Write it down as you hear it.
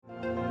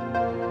Welcome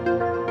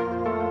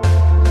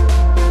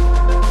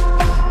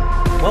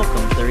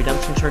to the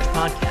Redemption Church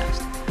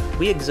podcast.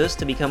 We exist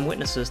to become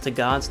witnesses to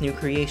God's new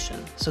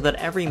creation so that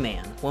every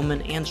man,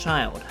 woman, and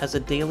child has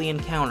a daily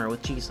encounter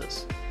with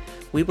Jesus.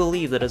 We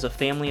believe that as a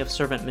family of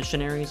servant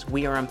missionaries,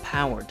 we are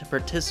empowered to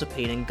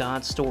participate in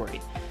God's story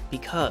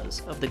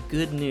because of the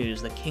good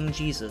news that King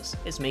Jesus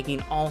is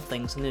making all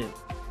things new.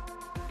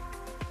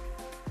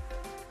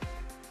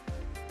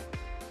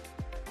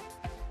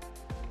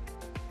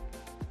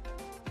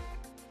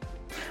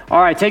 All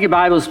right, take your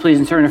Bibles, please,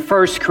 and turn to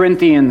 1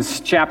 Corinthians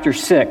chapter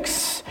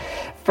 6.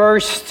 1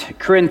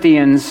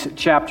 Corinthians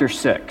chapter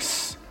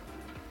 6.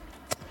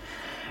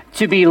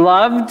 To be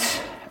loved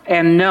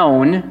and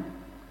known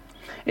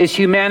is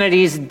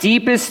humanity's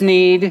deepest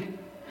need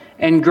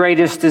and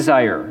greatest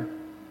desire.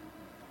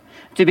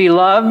 To be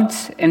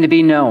loved and to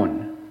be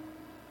known.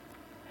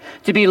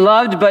 To be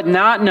loved but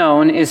not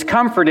known is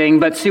comforting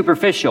but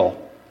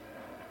superficial.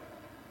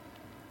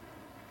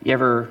 You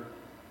ever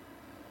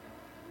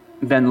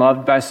been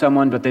loved by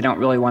someone, but they don't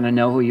really want to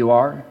know who you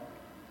are?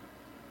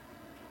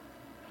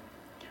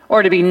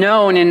 Or to be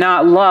known and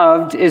not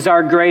loved is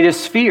our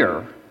greatest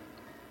fear.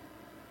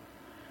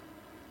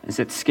 Is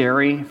it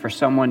scary for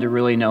someone to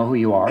really know who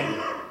you are?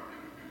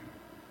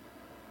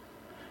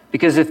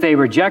 Because if they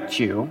reject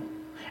you,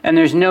 and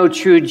there's no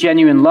true,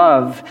 genuine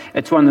love,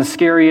 it's one of the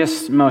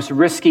scariest, most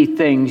risky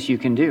things you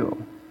can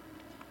do.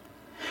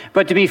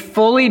 But to be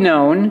fully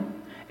known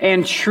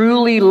and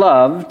truly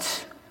loved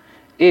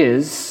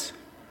is,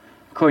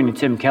 according to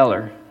Tim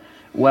Keller,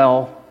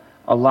 well,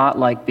 a lot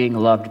like being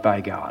loved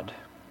by God.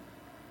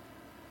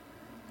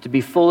 To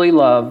be fully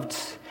loved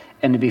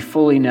and to be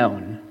fully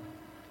known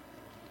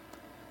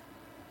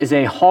is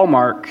a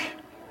hallmark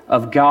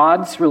of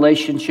God's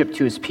relationship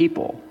to his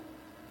people.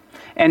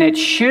 And it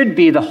should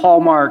be the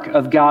hallmark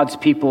of God's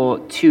people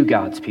to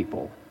God's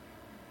people.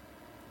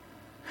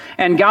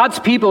 And God's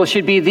people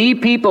should be the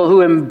people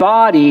who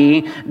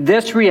embody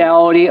this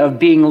reality of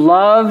being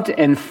loved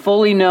and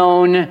fully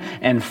known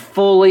and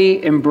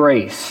fully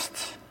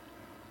embraced.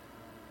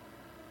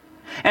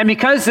 And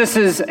because this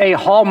is a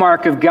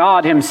hallmark of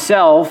God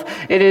himself,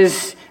 it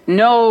is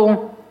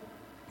no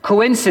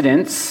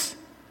coincidence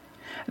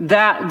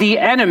that the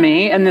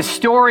enemy and the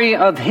story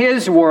of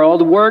his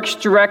world works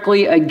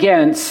directly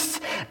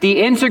against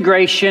the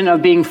integration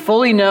of being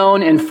fully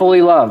known and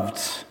fully loved.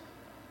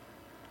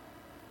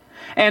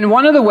 And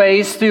one of the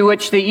ways through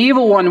which the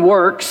evil one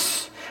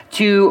works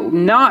to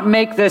not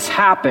make this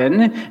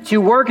happen,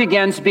 to work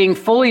against being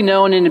fully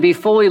known and to be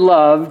fully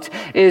loved,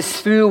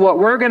 is through what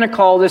we're going to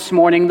call this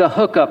morning the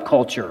hookup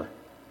culture.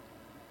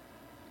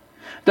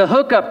 The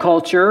hookup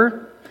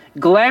culture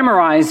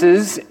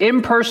glamorizes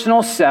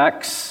impersonal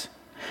sex,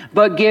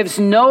 but gives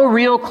no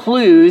real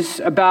clues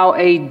about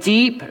a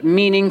deep,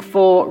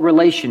 meaningful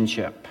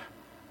relationship.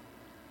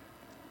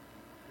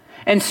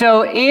 And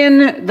so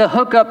in the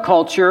hookup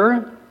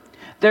culture,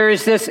 there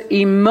is this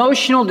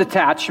emotional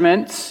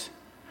detachment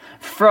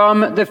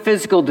from the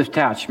physical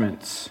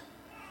detachments.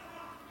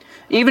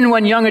 Even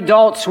when young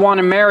adults want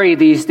to marry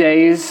these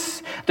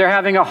days, they're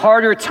having a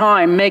harder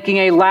time making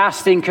a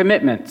lasting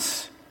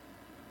commitment.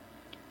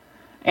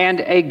 And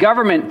a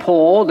government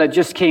poll that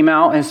just came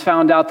out has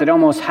found out that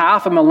almost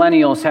half of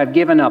millennials have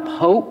given up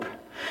hope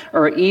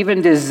or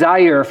even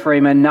desire for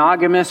a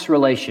monogamous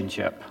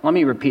relationship. Let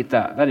me repeat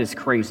that. That is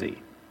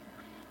crazy.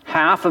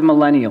 Half of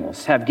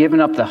millennials have given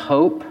up the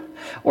hope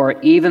or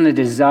even the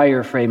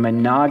desire for a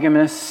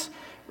monogamous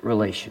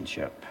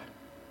relationship.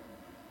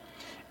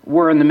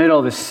 We're in the middle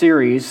of a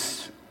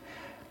series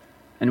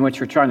in which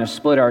we're trying to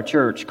split our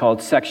church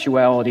called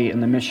Sexuality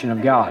and the Mission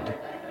of God.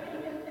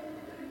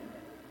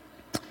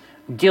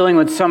 Dealing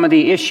with some of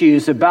the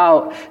issues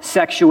about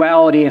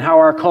sexuality and how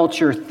our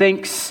culture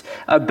thinks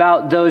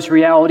about those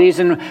realities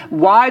and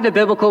why the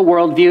biblical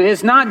worldview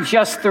is not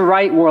just the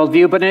right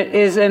worldview, but it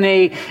is an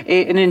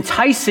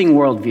enticing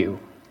worldview.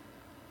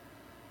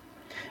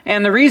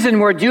 And the reason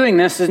we're doing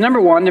this is, number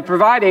one, to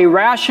provide a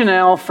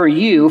rationale for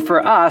you,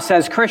 for us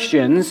as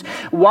Christians,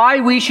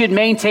 why we should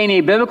maintain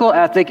a biblical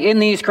ethic in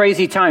these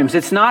crazy times.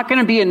 It's not going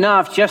to be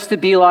enough just to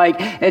be like,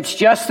 it's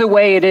just the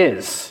way it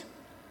is.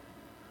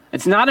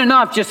 It's not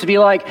enough just to be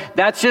like,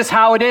 that's just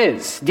how it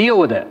is. Deal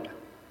with it.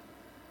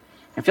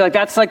 I feel like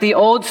that's like the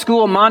old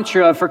school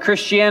mantra for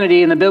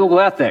Christianity and the biblical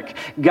ethic.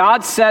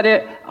 God said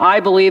it, I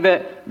believe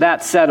it,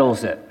 that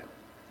settles it.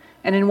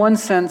 And in one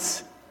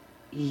sense,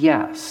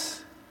 yes.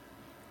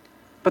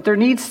 But there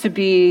needs to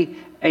be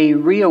a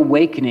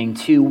reawakening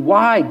to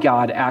why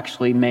God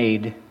actually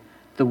made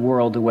the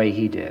world the way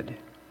he did.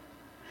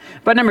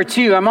 But number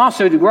two, we're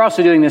also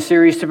doing this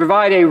series to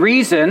provide a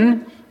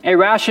reason, a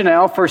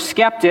rationale for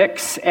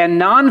skeptics and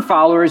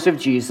non-followers of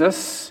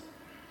Jesus,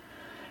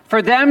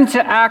 for them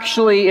to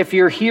actually, if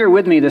you're here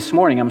with me this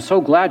morning, I'm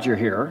so glad you're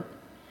here.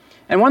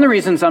 And one of the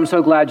reasons I'm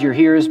so glad you're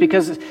here is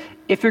because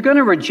if you're going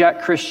to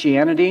reject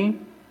Christianity,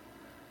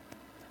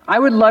 I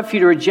would love for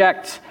you to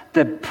reject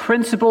the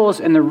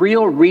principles and the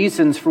real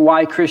reasons for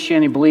why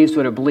Christianity believes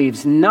what it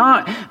believes,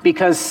 not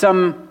because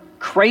some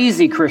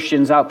crazy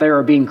Christians out there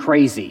are being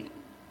crazy.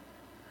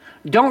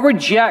 Don't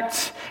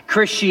reject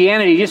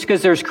Christianity just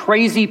because there's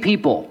crazy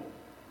people.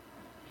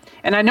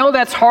 And I know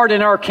that's hard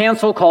in our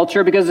cancel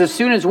culture because as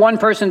soon as one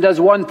person does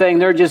one thing,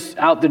 they're just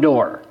out the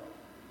door.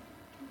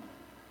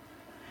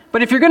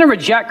 But if you're going to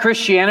reject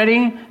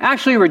Christianity,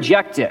 actually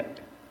reject it.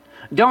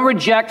 Don't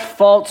reject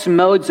false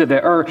modes of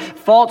it or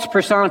false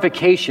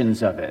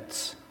personifications of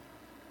it.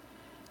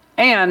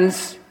 And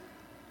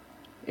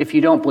if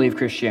you don't believe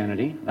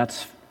Christianity,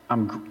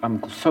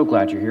 I'm so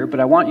glad you're here, but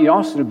I want you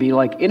also to be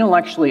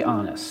intellectually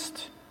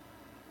honest.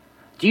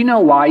 Do you know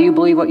why you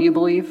believe what you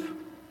believe?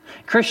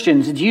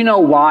 Christians, do you know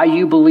why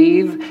you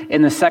believe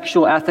in the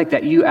sexual ethic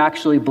that you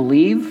actually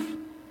believe?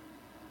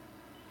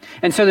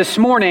 And so this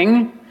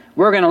morning,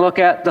 we're going to look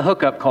at the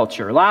hookup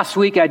culture. Last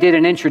week, I did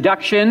an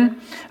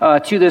introduction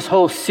to this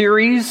whole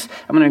series.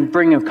 I'm going to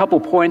bring a couple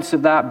points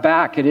of that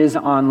back. It is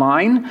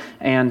online,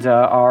 and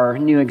our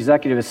new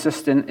executive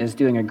assistant is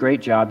doing a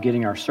great job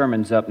getting our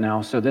sermons up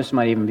now, so this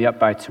might even be up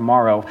by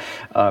tomorrow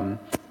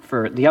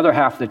for the other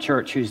half of the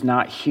church who's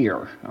not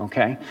here,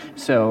 okay?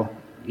 So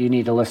you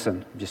need to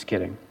listen. I'm just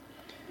kidding.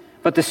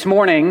 But this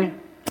morning,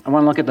 I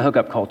want to look at the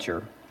hookup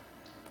culture.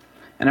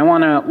 And I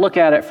want to look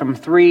at it from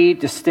three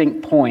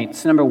distinct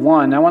points. Number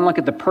one, I want to look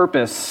at the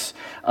purpose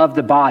of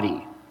the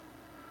body,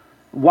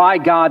 why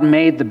God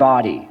made the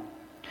body.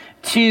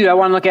 Two, I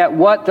want to look at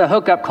what the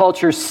hookup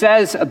culture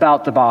says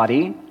about the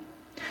body.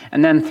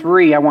 And then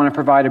three, I want to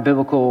provide a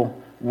biblical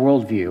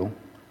worldview,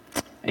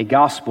 a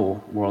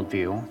gospel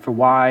worldview for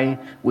why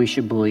we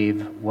should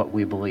believe what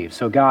we believe.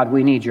 So God,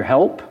 we need your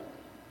help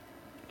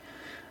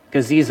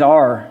because these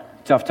are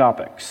tough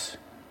topics.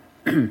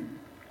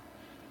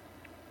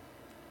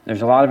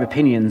 There's a lot of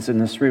opinions in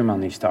this room on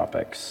these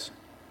topics.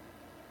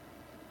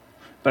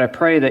 But I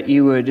pray that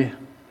you would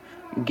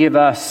give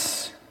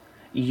us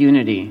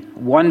unity,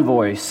 one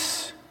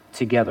voice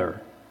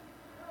together,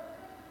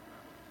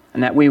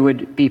 and that we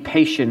would be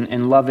patient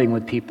and loving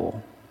with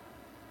people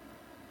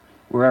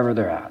wherever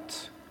they're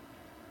at.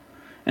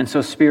 And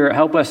so, Spirit,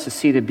 help us to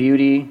see the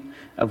beauty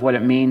of what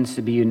it means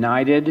to be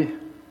united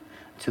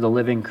to the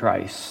living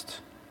Christ.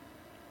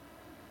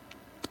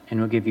 And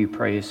we'll give you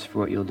praise for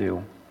what you'll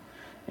do.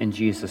 In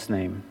Jesus'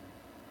 name,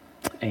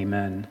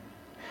 amen.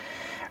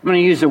 I'm going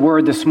to use a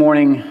word this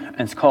morning, and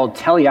it's called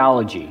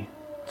teleology.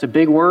 It's a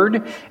big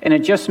word, and it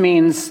just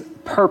means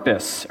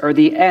purpose or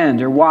the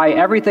end or why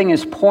everything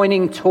is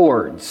pointing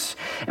towards.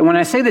 And when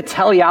I say the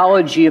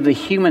teleology of the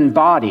human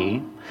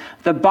body,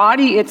 the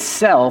body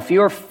itself,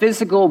 your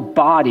physical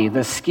body,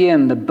 the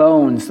skin, the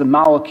bones, the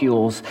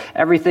molecules,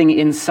 everything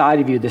inside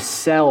of you, the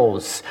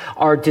cells,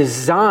 are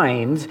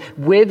designed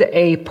with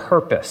a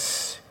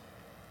purpose.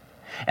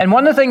 And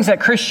one of the things that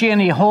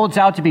Christianity holds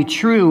out to be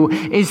true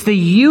is the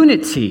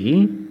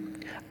unity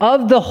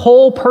of the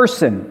whole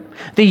person,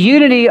 the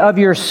unity of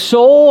your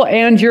soul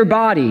and your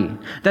body,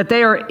 that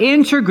they are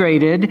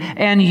integrated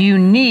and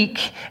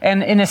unique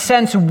and, in a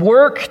sense,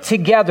 work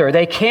together.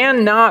 They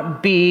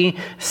cannot be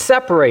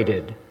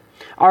separated.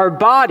 Our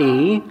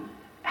body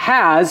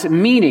has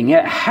meaning.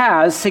 It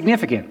has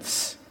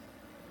significance.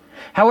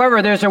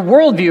 However, there's a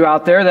worldview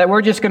out there that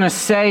we're just going to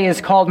say is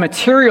called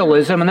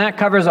materialism, and that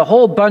covers a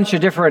whole bunch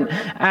of different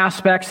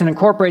aspects and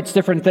incorporates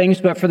different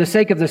things. But for the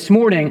sake of this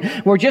morning,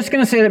 we're just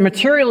going to say that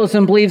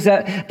materialism believes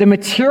that the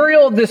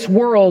material of this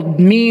world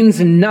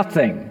means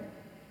nothing.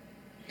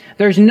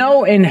 There's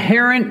no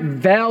inherent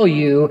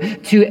value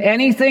to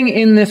anything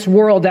in this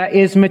world that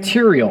is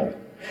material.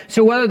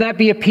 So whether that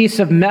be a piece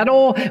of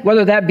metal,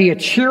 whether that be a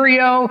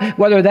Cheerio,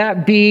 whether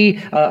that be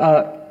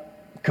a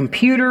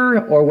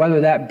computer, or whether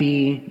that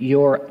be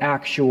your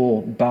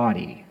actual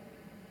body.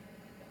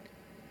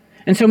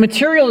 And so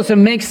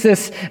materialism makes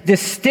this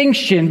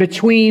distinction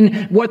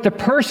between what the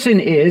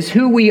person is,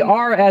 who we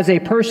are as a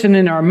person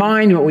in our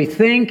mind, what we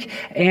think,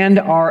 and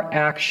our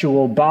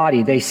actual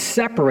body. They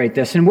separate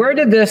this. And where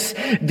did this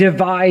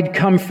divide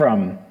come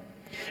from?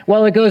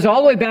 Well, it goes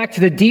all the way back to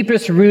the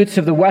deepest roots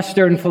of the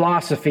Western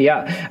philosophy,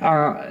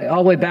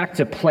 all the way back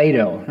to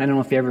Plato. I don't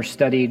know if you ever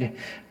studied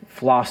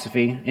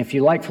philosophy. If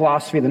you like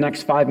philosophy, the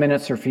next 5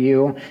 minutes are for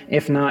you.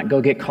 If not,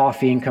 go get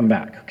coffee and come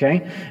back,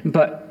 okay?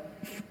 But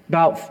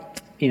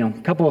about, a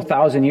couple of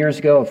thousand years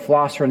ago, a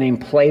philosopher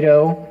named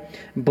Plato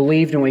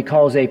believed in what he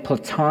calls a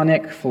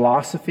Platonic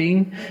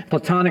philosophy.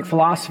 Platonic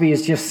philosophy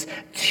is just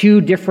two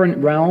different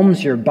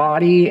realms. Your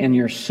body and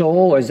your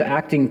soul is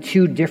acting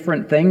two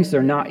different things.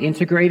 They're not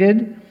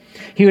integrated.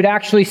 He would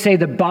actually say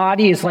the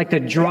body is like the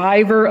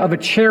driver of a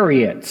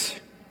chariot,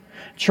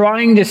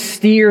 trying to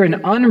steer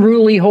an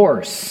unruly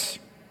horse.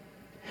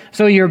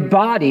 So your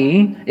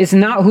body is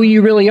not who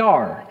you really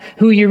are.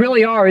 Who you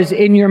really are is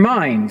in your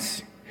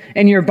minds.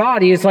 And your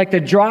body is like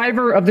the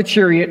driver of the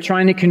chariot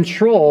trying to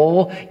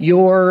control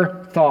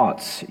your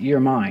thoughts, your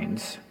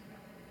minds.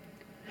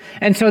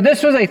 And so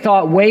this was a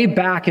thought way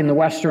back in the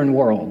Western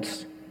world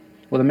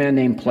with a man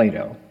named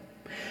Plato.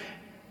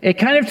 It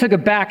kind of took a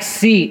back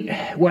seat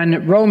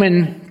when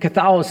Roman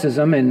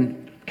Catholicism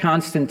and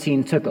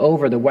Constantine took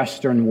over the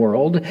Western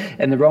world,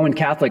 and the Roman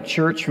Catholic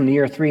Church from the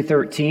year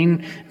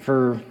 313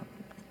 for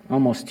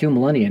almost 2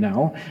 millennia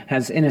now,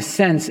 has in a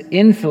sense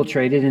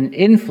infiltrated and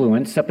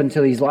influenced up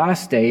until these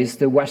last days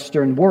the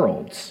Western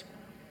worlds.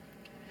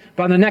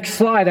 But on the next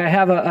slide, I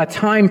have a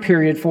time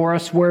period for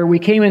us where we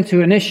came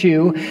into an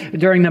issue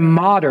during the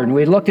modern.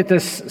 We looked at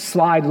this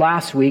slide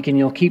last week, and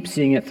you'll keep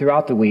seeing it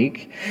throughout the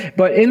week.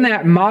 But in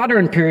that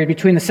modern period,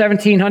 between the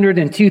 1700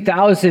 and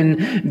 2000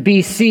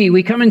 BC,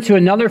 we come into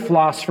another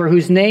philosopher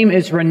whose name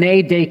is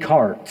René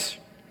Descartes.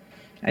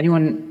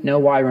 Anyone know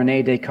why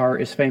René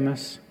Descartes is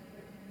famous?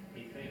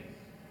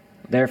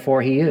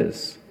 Therefore he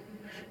is.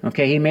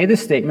 Okay, he made the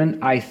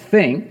statement, I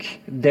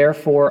think,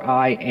 therefore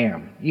I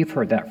am. You've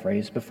heard that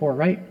phrase before,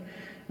 right?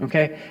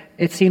 Okay,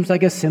 it seems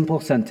like a simple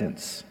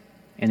sentence,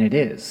 and it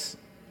is.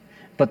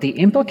 But the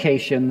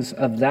implications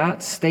of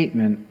that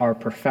statement are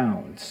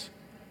profound.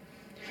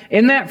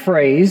 In that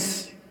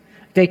phrase,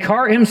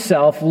 Descartes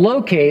himself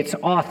locates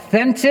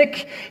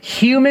authentic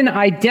human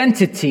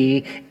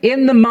identity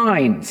in the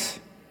mind,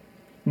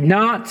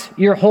 not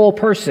your whole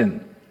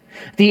person.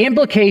 The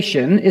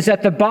implication is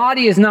that the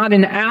body is not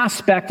an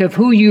aspect of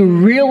who you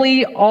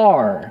really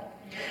are.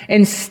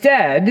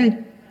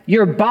 Instead,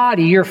 your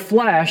body, your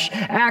flesh,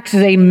 acts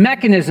as a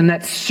mechanism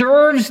that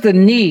serves the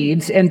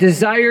needs and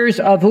desires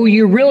of who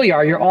you really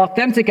are, your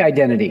authentic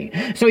identity.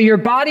 So your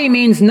body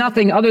means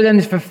nothing other than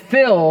to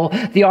fulfill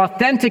the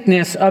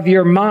authenticness of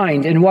your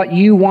mind and what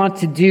you want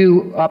to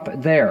do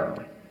up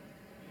there.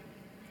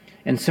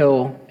 And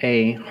so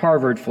a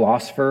Harvard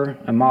philosopher,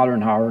 a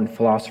modern Harvard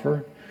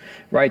philosopher,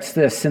 writes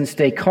this, since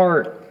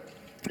Descartes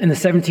in the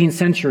 17th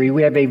century,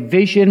 we have a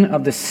vision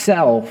of the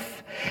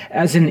self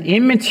as an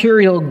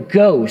immaterial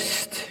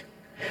ghost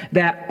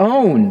that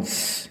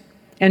owns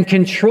and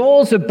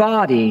controls a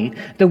body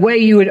the way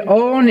you would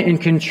own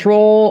and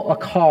control a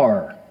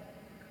car.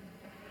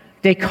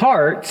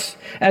 Descartes,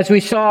 as we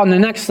saw on the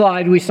next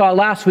slide, we saw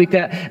last week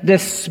that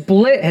this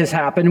split has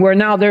happened where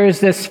now there is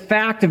this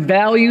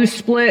fact-value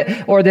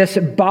split or this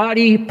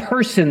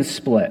body-person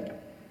split.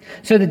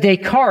 So that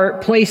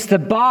Descartes placed the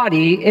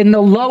body in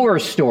the lower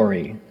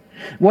story.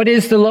 What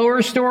is the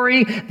lower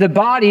story? The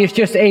body is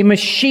just a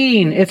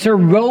machine. It's a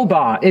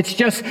robot. It's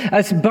just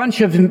a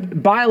bunch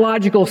of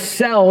biological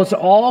cells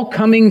all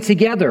coming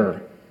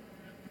together.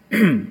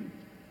 And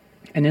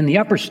in the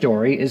upper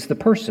story is the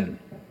person.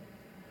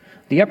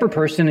 The upper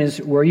person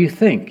is where you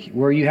think,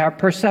 where you have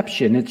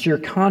perception. It's your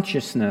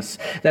consciousness.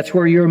 That's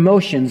where your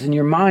emotions and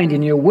your mind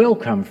and your will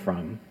come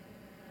from.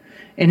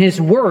 In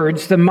his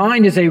words, the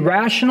mind is a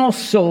rational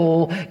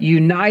soul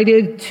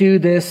united to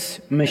this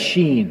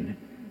machine.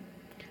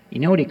 You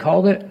know what he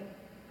called it?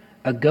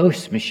 A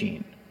ghost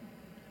machine.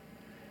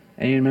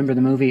 And you remember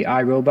the movie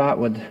I, Robot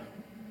with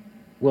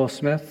Will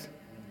Smith?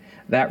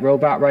 That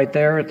robot right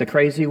there, the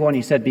crazy one,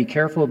 he said, be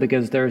careful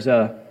because there's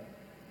a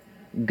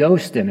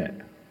ghost in it.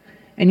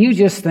 And you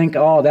just think,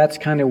 oh, that's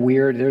kind of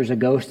weird. There's a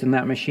ghost in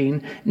that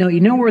machine. No, you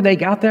know where they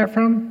got that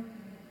from?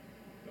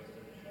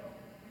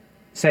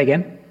 Say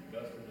again?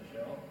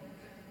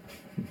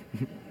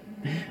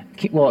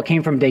 Well, it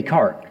came from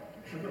Descartes.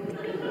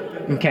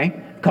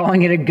 Okay?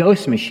 Calling it a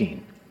ghost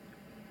machine.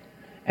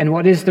 And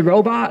what is the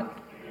robot?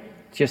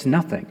 Just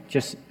nothing.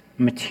 Just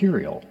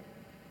material.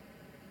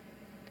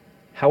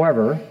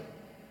 However,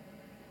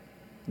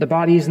 the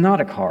body is not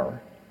a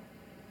car.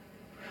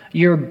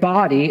 Your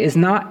body is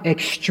not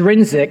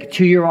extrinsic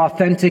to your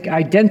authentic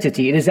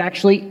identity. It is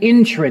actually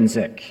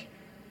intrinsic.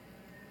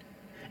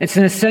 It's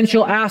an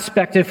essential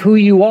aspect of who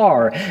you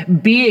are.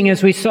 Being,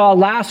 as we saw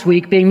last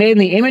week, being made in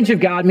the image of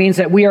God means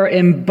that we are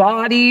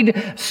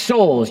embodied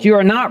souls. You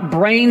are not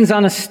brains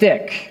on a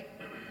stick.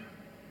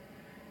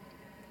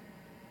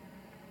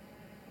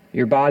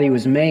 Your body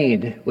was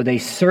made with a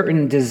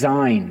certain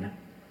design,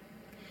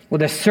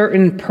 with a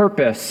certain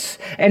purpose.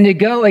 And to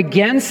go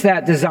against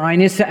that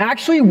design is to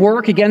actually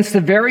work against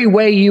the very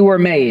way you were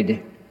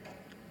made.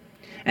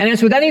 And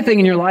as with anything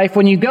in your life,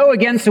 when you go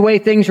against the way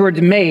things were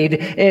made,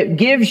 it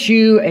gives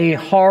you a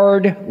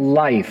hard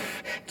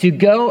life. To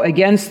go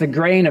against the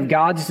grain of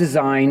God's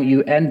design,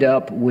 you end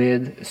up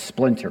with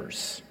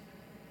splinters.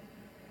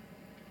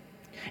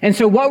 And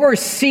so what we're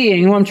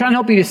seeing, what I'm trying to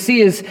help you to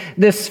see is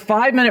this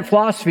 5-minute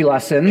philosophy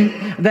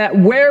lesson that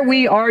where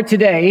we are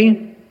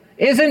today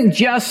isn't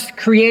just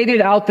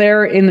created out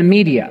there in the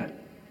media.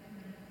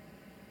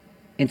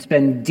 It's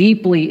been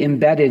deeply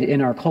embedded in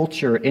our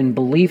culture, in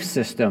belief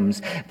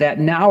systems that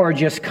now are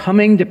just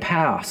coming to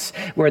pass,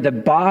 where the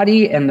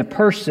body and the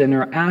person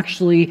are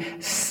actually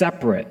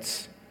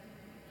separate,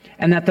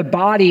 and that the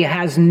body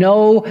has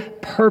no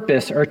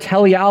purpose or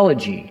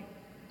teleology.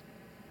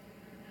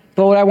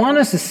 But what I want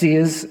us to see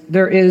is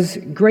there is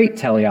great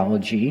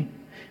teleology,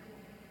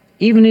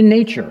 even in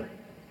nature.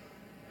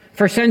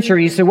 For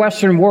centuries, the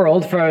Western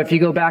world, if you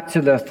go back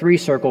to the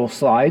 3-circle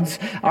slides,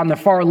 on the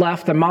far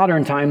left, the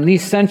modern time,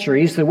 these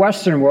centuries, the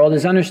Western world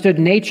has understood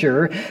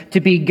nature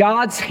to be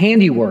God's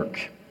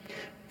handiwork.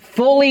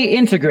 Fully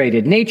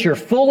integrated, nature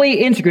fully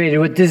integrated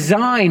with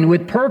design,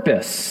 with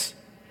purpose.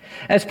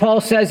 As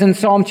Paul says in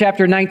Psalm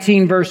chapter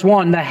 19, verse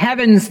 1, the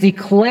heavens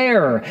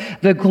declare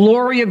the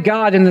glory of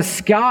God and the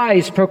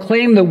skies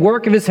proclaim the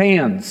work of his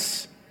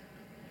hands.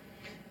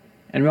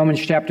 In Romans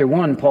chapter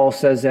 1, Paul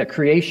says that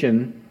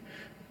creation,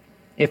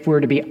 if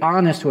we're to be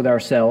honest with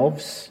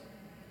ourselves,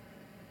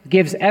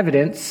 gives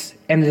evidence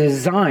and a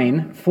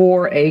design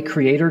for a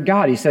creator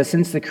God. He says,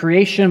 since the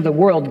creation of the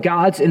world,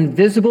 God's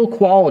invisible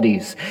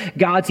qualities,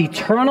 God's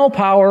eternal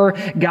power,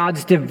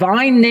 God's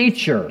divine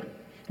nature,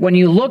 when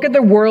you look at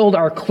the world,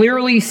 are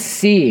clearly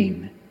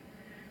seen,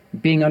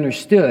 being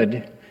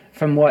understood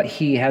from what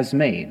he has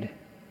made.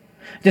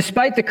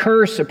 Despite the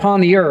curse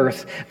upon the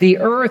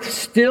earth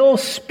still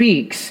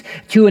speaks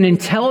to an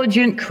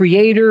intelligent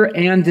creator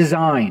and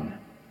design.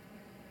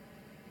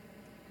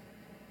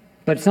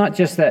 But it's not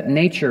just that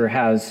nature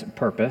has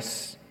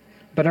purpose,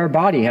 but our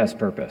body has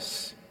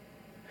purpose.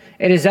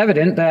 It is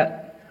evident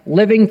that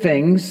living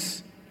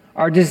things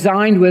are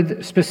designed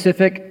with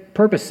specific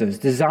purposes,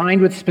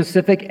 designed with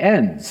specific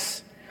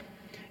ends.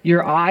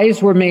 Your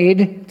eyes were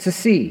made to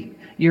see.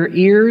 Your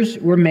ears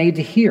were made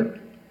to hear.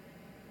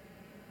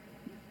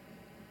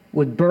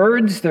 With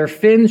birds, their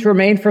fins were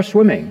made for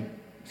swimming.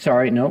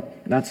 Sorry, no,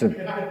 that'd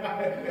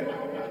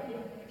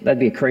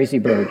be a crazy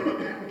bird.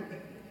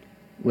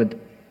 With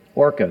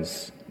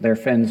orcas, their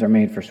fins are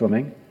made for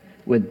swimming.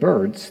 With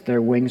birds,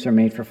 their wings are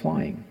made for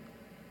flying.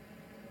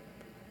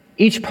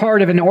 Each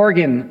part of an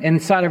organ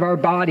inside of our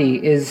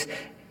body is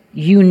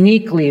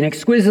uniquely and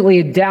exquisitely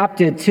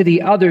adapted to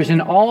the others,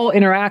 and all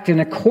interact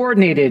in a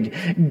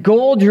coordinated,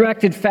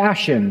 goal-directed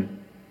fashion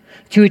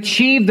to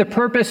achieve the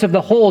purpose of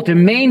the whole, to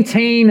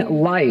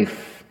maintain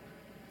life.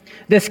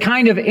 This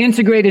kind of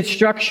integrated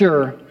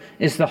structure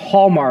is the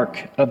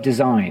hallmark of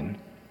design.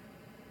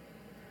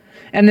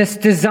 And this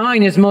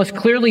design is most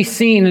clearly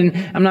seen,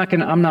 and I'm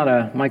not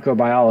a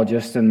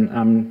microbiologist, and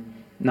I'm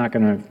not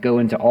going to go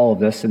into all of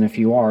this, and if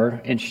you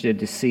are interested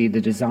to see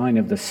the design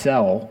of the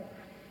cell,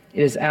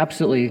 it is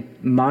absolutely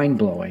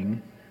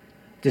mind-blowing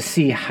to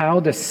see how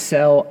the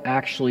cell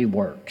actually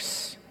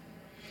works.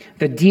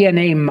 The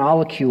DNA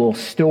molecule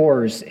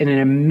stores an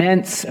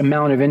immense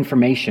amount of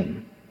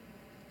information.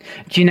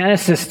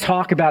 Geneticists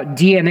talk about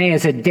DNA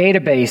as a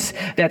database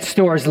that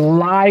stores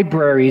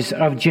libraries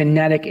of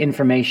genetic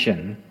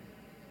information.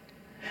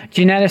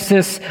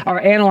 Geneticists are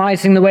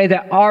analyzing the way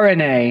that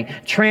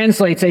RNA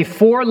translates a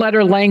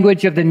 4-letter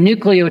language of the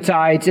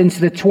nucleotides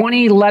into the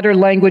 20-letter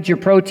language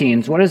of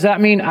proteins. What does that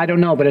mean? I don't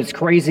know, but it's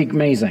crazy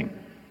amazing.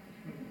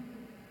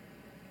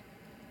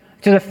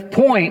 To the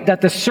point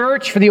that the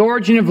search for the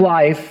origin of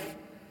life,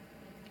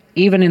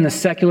 even in the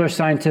secular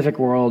scientific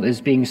world, is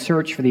being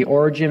searched for the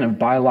origin of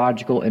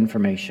biological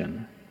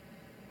information.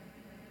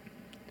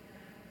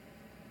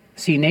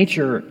 See,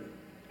 nature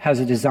has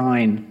a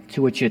design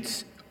to which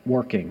it's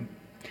working.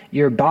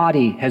 Your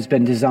body has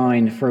been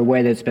designed for a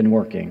way that's been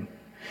working.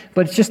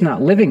 But it's just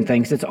not living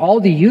things. It's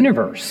all the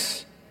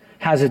universe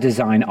has a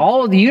design.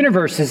 All of the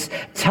universe is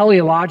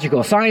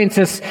teleological.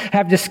 Scientists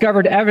have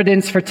discovered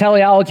evidence for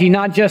teleology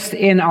not just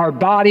in our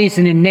bodies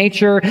and in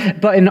nature,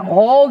 but in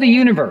all the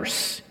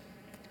universe.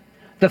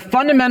 The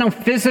fundamental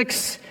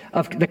physics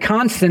of the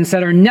constants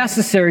that are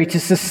necessary to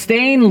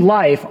sustain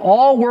life,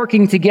 all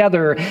working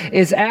together,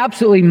 is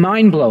absolutely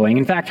mind-blowing.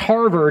 In fact,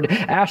 Harvard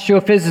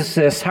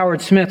astrophysicist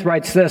Howard Smith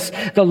writes this: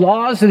 the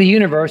laws of the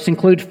universe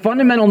include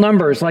fundamental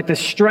numbers like the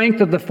strength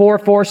of the 4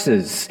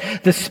 forces,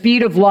 the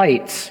speed of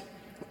light,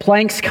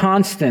 Planck's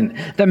constant,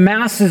 the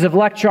masses of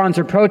electrons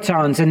or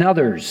protons, and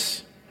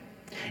others.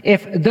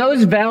 If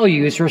those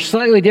values were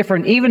slightly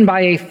different, even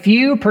by a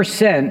few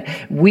percent,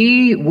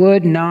 we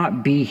would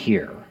not be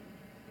here.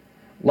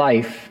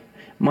 Life,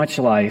 much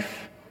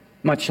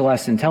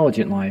less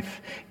intelligent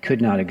life,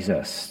 could not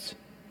exist.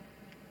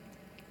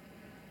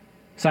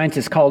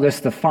 Scientists call this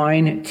the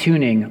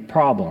fine-tuning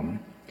problem.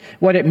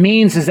 What it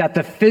means is that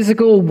the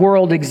physical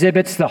world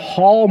exhibits the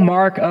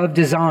hallmark of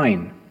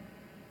design.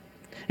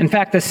 In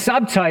fact, the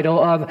subtitle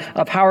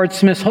of Howard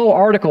Smith's whole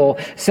article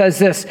says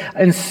this: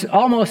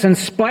 almost in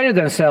spite of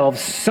themselves,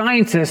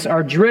 scientists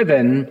are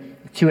driven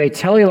to a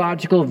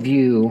teleological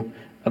view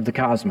of the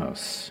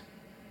cosmos.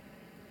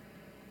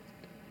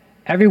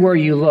 Everywhere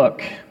you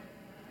look,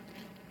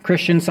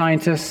 Christian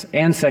scientists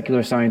and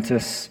secular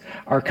scientists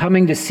are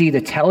coming to see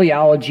the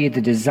teleology,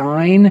 the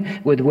design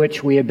with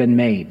which we have been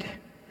made.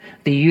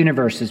 The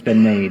universe has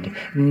been made.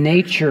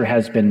 Nature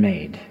has been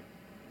made.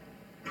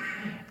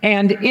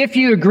 And if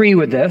you agree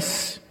with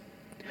this,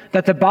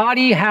 that the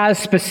body has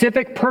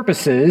specific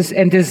purposes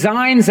and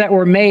designs that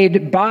were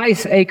made by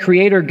a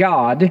creator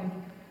God,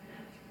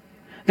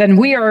 then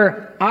we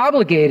are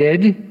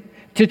obligated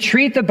to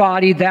treat the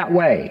body that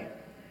way.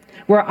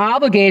 We're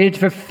obligated to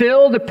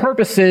fulfill the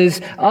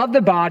purposes of the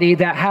body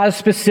that has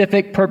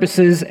specific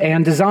purposes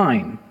and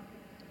design.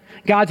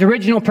 God's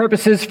original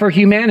purposes for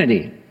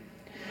humanity.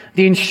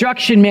 The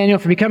instruction manual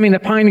for becoming the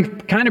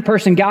kind of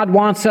person God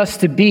wants us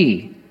to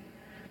be.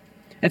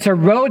 It's a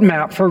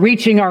roadmap for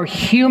reaching our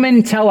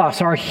human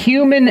telos, our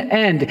human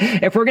end.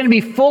 If we're going to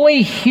be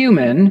fully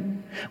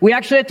human, we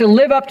actually have to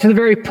live up to the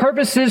very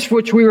purposes for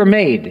which we were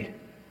made.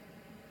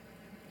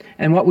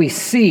 And what we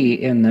see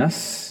in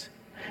this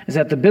is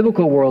that the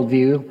biblical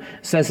worldview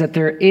says that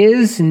there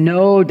is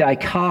no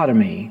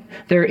dichotomy,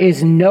 there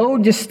is no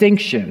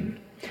distinction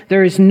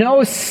There is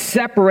no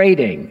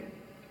separating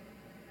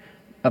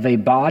of a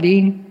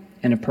body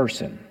and a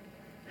person.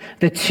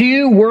 The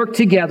two work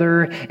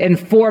together and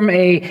form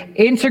a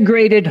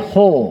integrated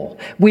whole.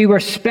 We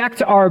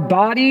respect our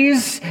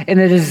bodies and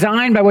the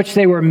design by which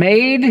they were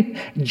made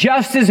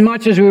just as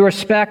much as we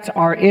respect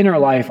our inner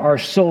life, our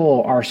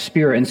soul, our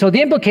spirit. And so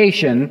the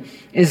implication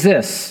is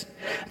this: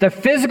 the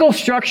physical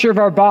structure of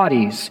our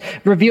bodies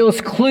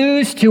reveals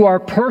clues to our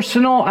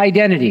personal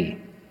identity.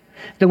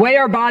 The way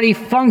our body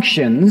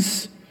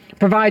functions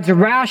provides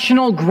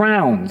rational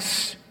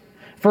grounds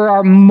for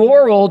our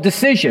moral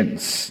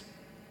decisions.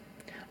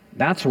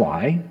 That's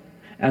why,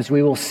 as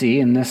we will see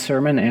in this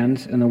sermon and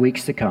in the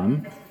weeks to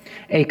come,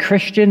 a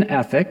Christian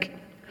ethic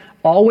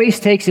always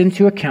takes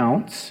into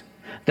account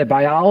the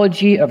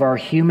biology of our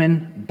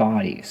human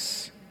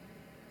bodies.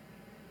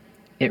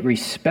 It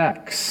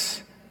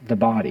respects the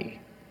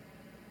body.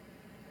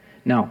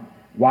 Now,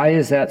 why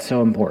is that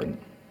so important?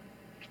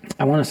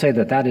 I want to say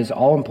that is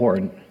all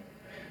important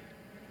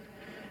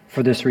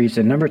for this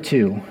reason. Number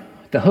two,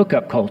 the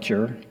hookup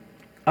culture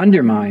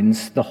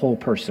undermines the whole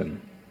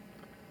person.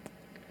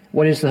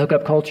 What is the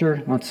hookup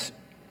culture? Let's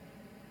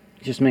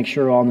just make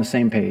sure we're all on the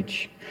same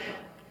page.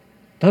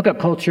 The hookup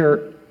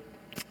culture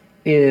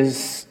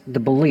is the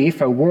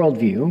belief, a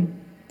worldview,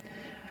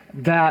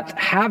 that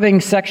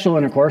having sexual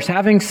intercourse,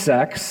 having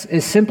sex,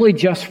 is simply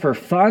just for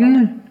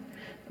fun,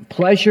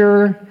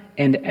 pleasure,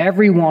 and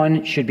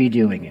everyone should be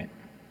doing it.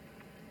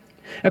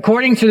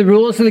 According to the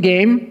rules of the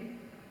game,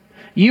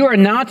 you are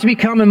not to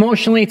become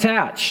emotionally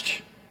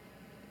attached.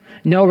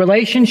 No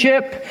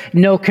relationship,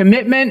 no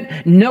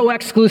commitment, no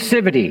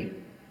exclusivity.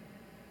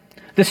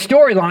 The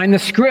storyline, the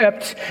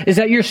script, is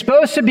that you're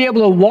supposed to be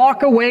able to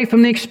walk away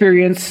from the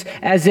experience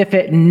as if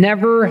it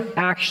never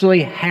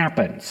actually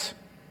happens.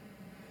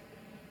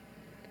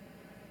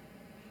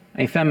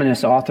 A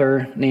feminist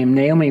author named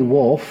Naomi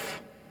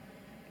Wolf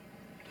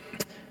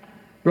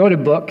wrote a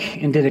book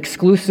and did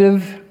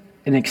exclusive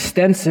and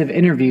extensive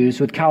interviews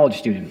with college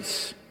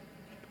students.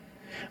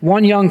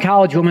 One young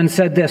college woman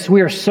said this: "We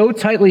are so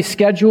tightly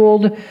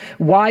scheduled,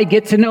 why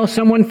get to know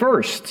someone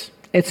first?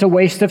 It's a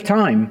waste of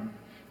time.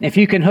 If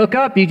you can hook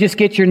up, you just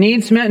get your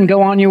needs met and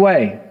go on your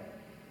way."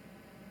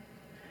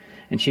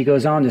 And she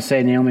goes on to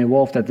say, Naomi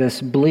Wolf, that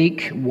this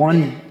bleak,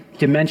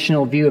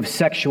 one-dimensional view of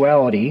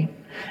sexuality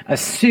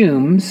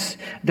assumes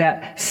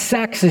that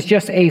sex is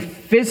just a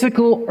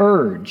physical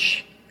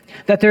urge,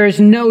 that there is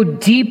no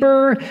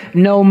deeper,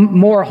 no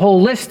more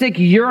holistic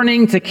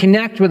yearning to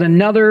connect with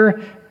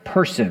another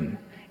person.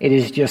 It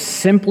is just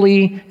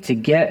simply to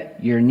get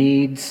your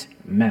needs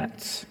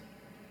met.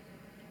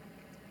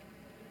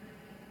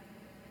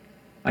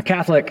 A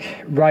Catholic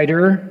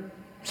writer,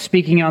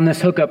 speaking on this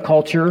hookup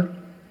culture,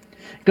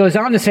 goes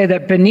on to say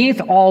that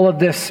beneath all of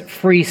this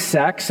free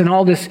sex and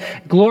all this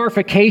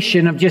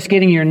glorification of just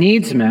getting your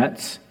needs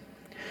met,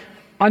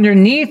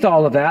 underneath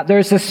all of that,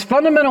 there's this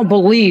fundamental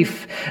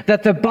belief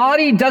that the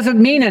body doesn't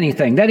mean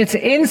anything, that it's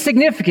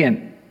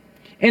insignificant.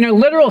 In a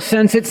literal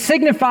sense, it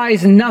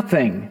signifies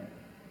nothing.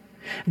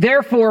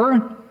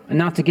 Therefore, and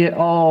not to get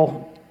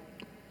all,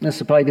 this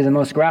will probably be the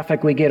most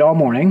graphic we get all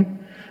morning,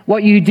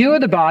 what you do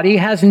with the body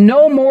has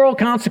no moral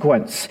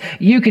consequence.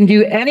 You can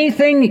do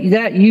anything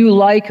that you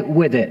like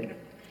with it.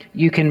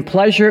 You can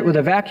pleasure it with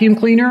a vacuum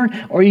cleaner,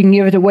 or you can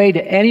give it away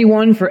to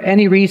anyone for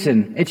any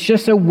reason. It's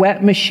just a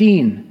wet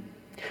machine,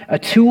 a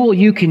tool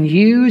you can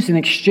use in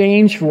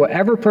exchange for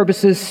whatever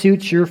purposes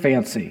suits your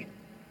fancy.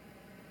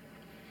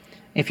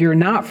 If you're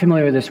not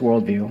familiar with this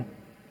worldview,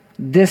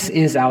 this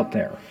is out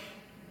there.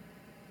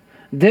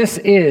 This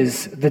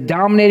is the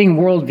dominating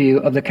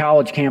worldview of the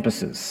college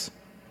campuses.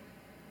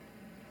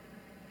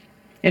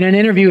 In an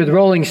interview with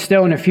Rolling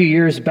Stone a few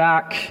years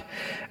back,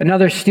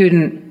 another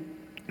student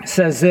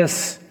says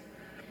this,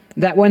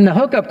 that when the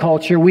hookup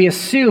culture, we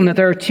assume that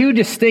there are two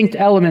distinct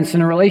elements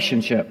in a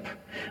relationship,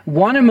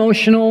 one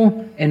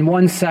emotional and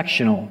one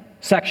sexual,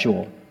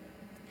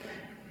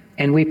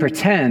 and we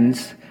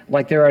pretend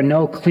like there are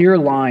no clear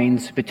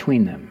lines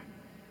between them.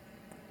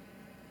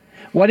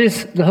 What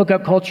is the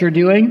hookup culture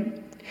doing?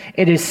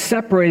 It is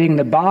separating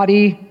the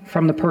body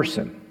from the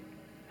person.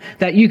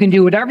 That you can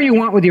do whatever you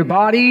want with your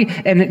body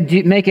and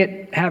make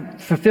it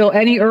fulfill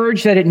any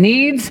urge that it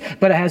needs,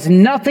 but it has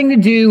nothing to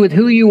do with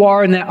who you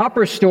are in that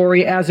upper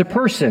story as a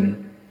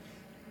person.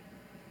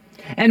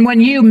 And when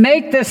you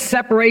make this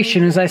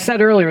separation, as I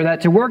said earlier,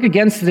 that to work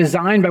against the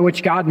design by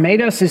which God made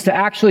us is to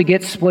actually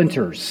get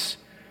splinters.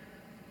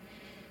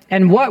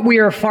 And what we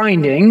are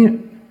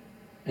finding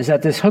is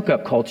that this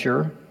hookup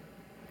culture,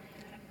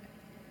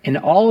 in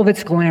all of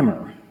its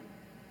glamour,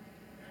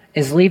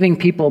 is leaving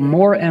people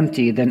more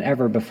empty than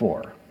ever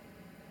before.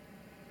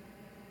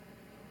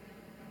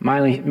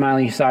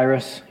 Miley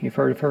Cyrus, you've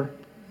heard of her?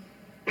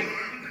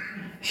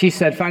 She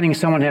said finding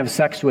someone to have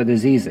sex with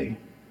is easy.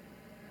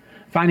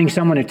 Finding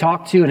someone to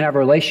talk to and have a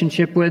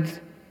relationship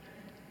with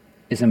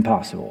is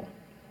impossible.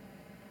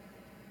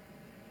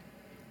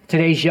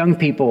 Today's young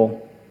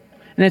people,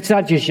 and it's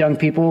not just young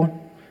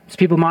people, it's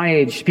people my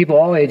age, people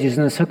all ages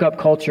in this hookup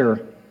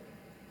culture,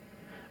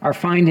 are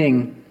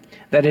finding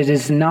that it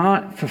is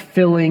not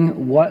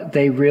fulfilling what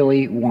they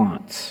really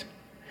want.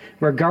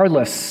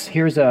 Regardless,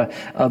 here's a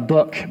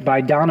book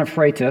by Donna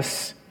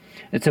Freitas.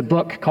 It's a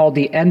book called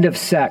The End of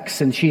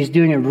Sex, and she's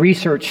doing a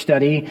research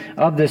study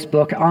of this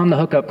book on the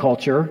hookup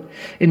culture.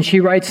 And she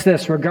writes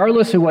this: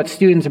 regardless of what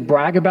students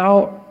brag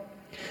about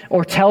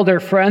or tell their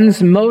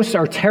friends, most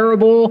are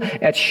terrible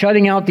at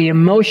shutting out the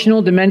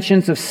emotional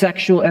dimensions of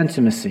sexual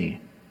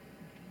intimacy.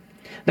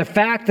 The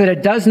fact that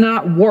it does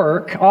not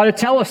work ought to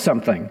tell us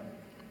something.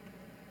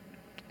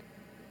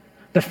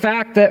 The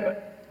fact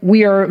that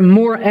we are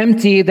more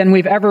empty than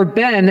we've ever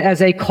been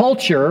as a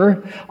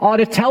culture ought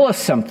to tell us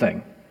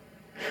something.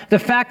 The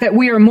fact that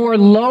we are more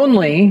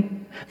lonely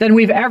than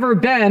we've ever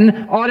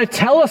been ought to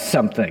tell us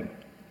something.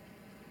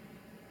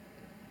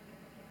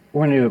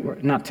 We're going to do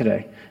it, not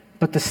today.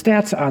 But the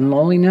stats on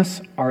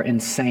loneliness are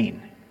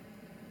insane.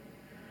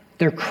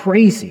 They're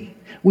crazy.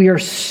 We are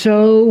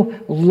so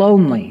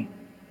lonely.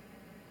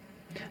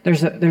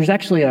 There's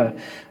actually a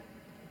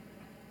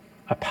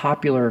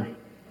popular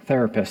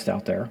therapist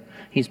out there.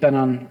 He's been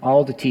on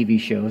all the TV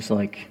shows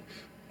like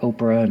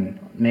Oprah and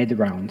made the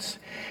rounds.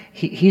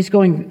 He's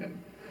going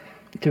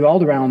through all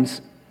the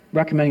rounds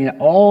recommending that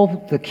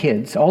all the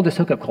kids, all this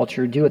hookup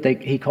culture, do what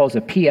he calls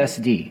a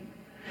PSD.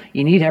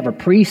 You need to have a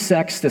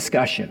pre-sex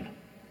discussion.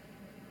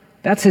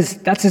 That's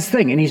his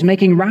thing, and he's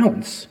making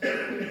rounds.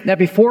 That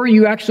before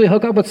you actually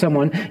hook up with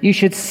someone, you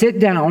should sit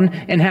down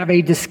and have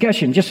a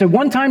discussion, just a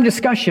one-time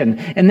discussion,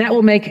 and that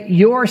will make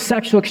your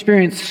sexual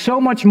experience so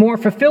much more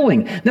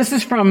fulfilling. This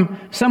is from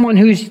someone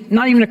who's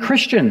not even a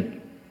Christian.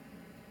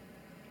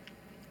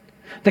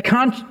 The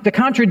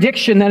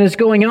contradiction that is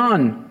going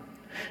on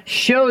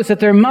shows that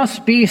there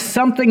must be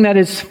something that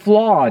is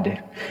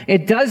flawed.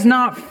 It does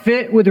not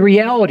fit with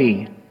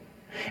reality.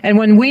 And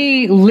when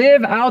we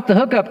live out the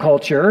hookup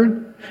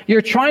culture,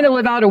 you're trying to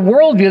live out a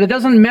worldview that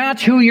doesn't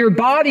match who your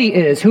body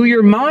is, who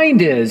your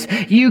mind is.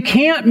 You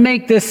can't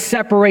make this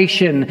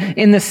separation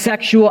in the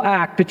sexual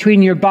act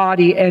between your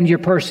body and your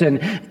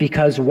person,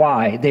 because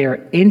why? They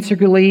are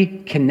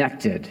integrally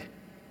connected.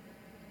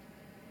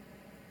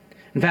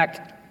 In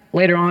fact,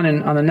 later on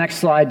the next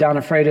slide,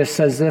 Donna Freitas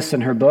says this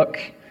in her book.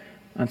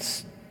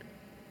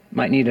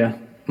 Might need a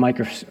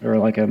or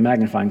like a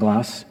magnifying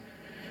glass.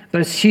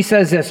 But she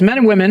says this: men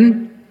and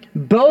women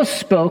both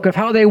spoke of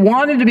how they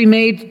wanted to be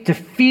made to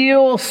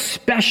feel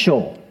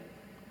special,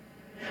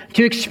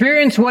 to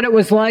experience what it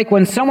was like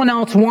when someone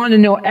else wanted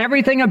to know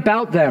everything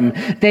about them.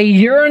 They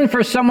yearned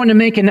for someone to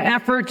make an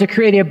effort to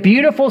create a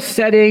beautiful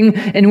setting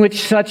in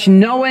which such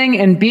knowing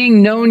and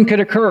being known could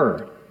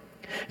occur,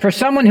 for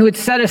someone who would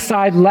set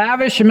aside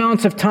lavish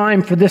amounts of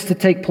time for this to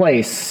take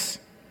place.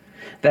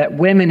 That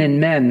women and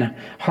men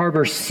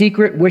harbor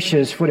secret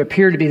wishes for what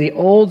appear to be the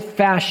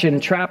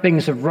old-fashioned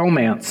trappings of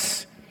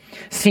romance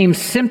seems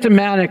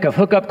symptomatic of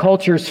hookup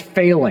culture's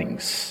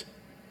failings.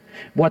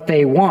 What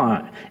they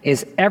want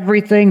is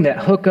everything that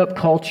hookup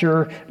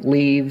culture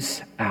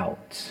leaves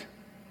out.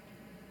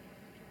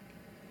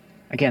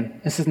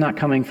 Again, this is not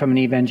coming from an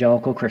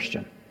evangelical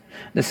Christian.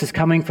 This is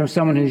coming from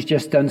someone who's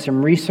just done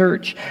some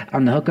research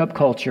on the hookup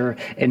culture,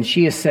 and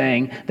she is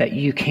saying that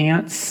you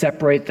can't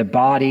separate the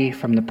body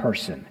from the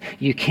person.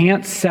 You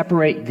can't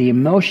separate the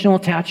emotional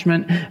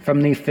attachment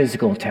from the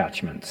physical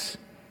attachments.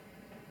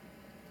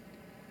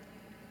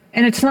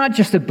 And it's not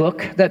just a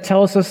book that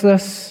tells us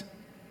this.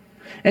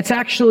 It's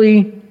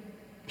actually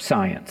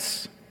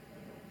science.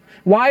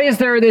 Why is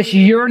there this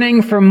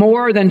yearning for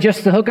more than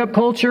just the hookup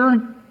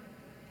culture?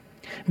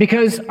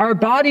 Because our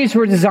bodies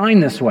were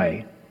designed this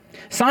way.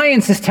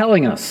 Science is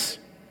telling us.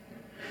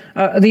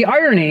 The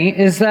irony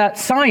is that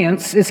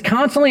science is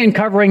constantly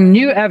uncovering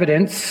new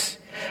evidence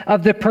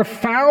of the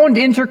profound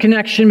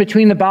interconnection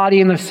between the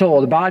body and the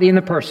soul, the body and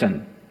the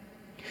person.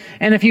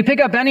 And if you pick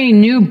up any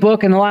new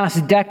book in the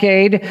last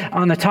decade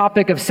on the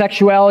topic of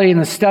sexuality and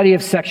the study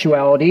of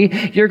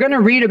sexuality, you're going to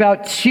read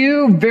about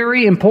two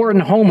very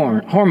important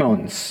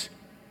hormones.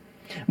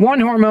 One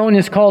hormone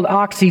is called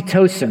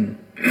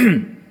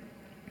oxytocin.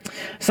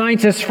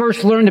 Scientists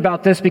first learned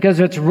about this because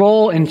of its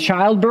role in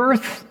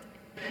childbirth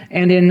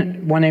and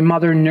in when a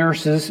mother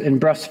nurses and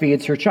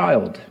breastfeeds her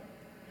child.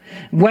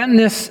 When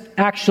this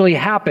actually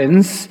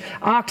happens,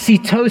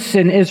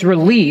 oxytocin is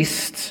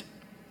released,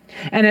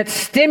 and it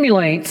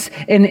stimulates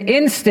an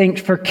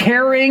instinct for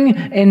caring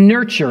and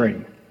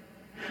nurturing.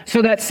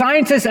 So that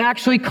scientists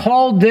actually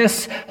called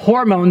this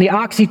hormone, the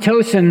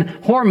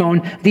oxytocin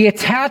hormone, the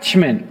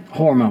attachment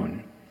hormone.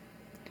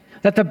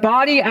 That the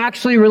body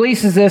actually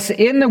releases this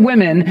in the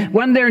women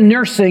when they're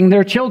nursing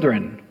their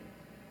children.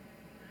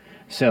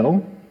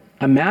 So,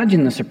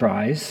 imagine the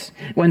surprise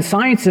when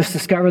scientists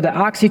discover that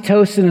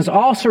oxytocin is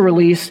also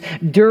released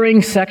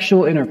during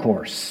sexual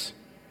intercourse.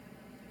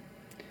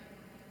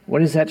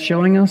 What is that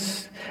showing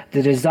us?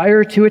 The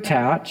desire to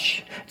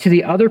attach to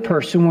the other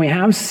person when we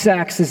have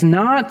sex is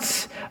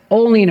not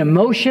only an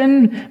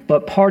emotion,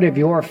 but part of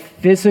your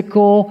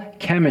physical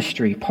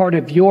chemistry, part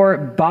of your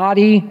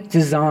body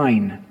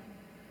design.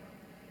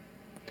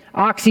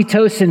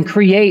 Oxytocin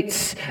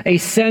creates a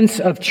sense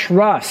of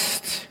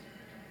trust,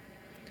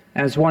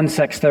 As one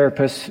sex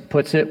therapist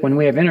puts it, when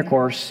we have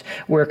intercourse,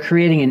 we're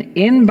creating an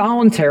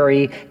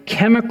involuntary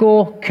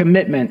chemical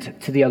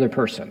commitment to the other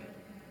person.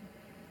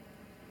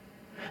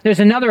 There's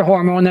another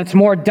hormone that's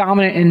more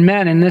dominant in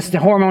men, and this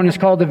hormone is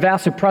called the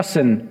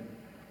vasopressin.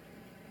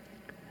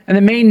 And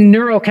the main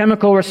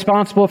neurochemical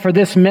responsible for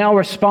this male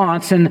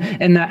response in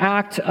the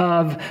act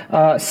of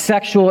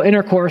sexual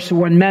intercourse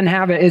when men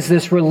have it is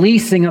this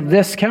releasing of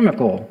this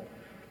chemical.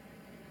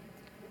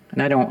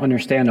 And I don't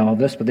understand all of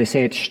this, but they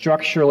say it's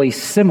structurally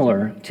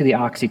similar to the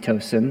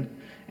oxytocin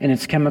in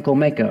its chemical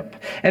makeup.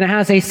 And it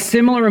has a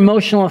similar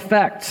emotional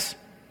effects.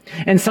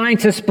 And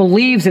scientists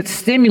believe it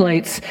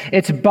stimulates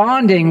its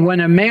bonding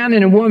when a man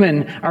and a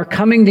woman are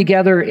coming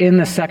together in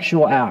the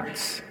sexual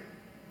acts.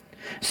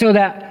 So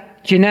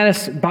that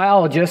genetic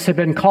biologists have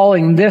been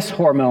calling this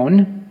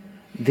hormone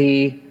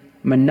the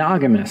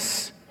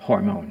monogamous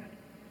hormone.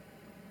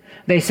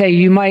 They say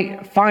you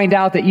might find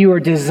out that you are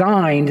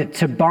designed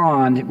to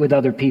bond with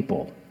other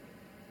people.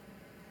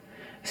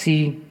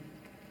 See,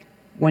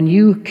 when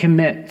you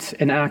commit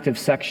an act of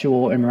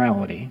sexual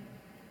immorality,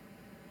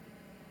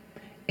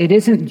 it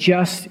isn't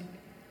just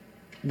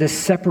the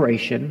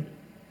separation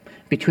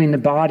between the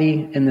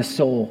body and the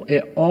soul.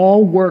 It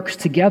all works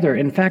together.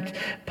 In fact,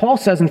 Paul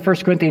says in 1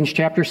 Corinthians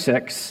chapter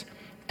 6,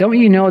 don't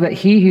you know that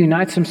he who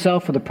unites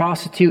himself with a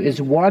prostitute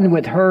is one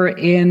with her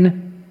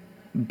in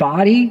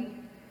body?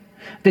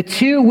 The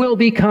two will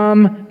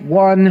become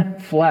one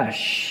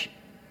flesh.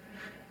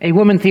 A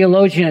woman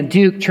theologian at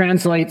Duke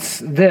translates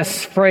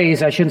this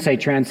phrase, I shouldn't say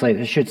translate,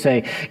 I should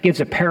say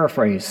gives a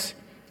paraphrase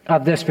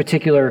of this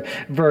particular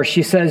verse.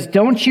 She says,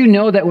 don't you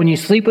know that when you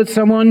sleep with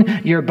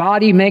someone, your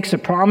body makes a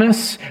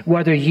promise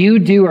whether you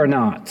do or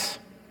not?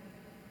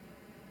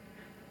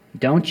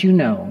 Don't you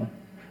know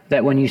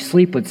that when you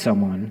sleep with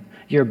someone,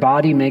 your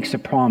body makes a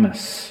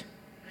promise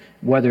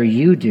whether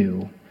you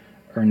do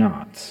or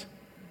not?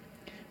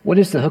 What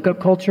is the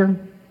hookup culture?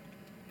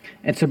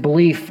 It's a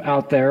belief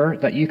out there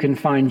that you can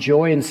find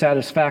joy and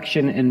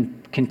satisfaction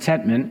and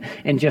contentment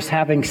in just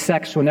having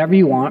sex whenever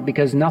you want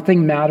because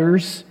nothing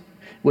matters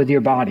with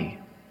your body.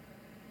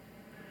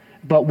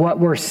 But what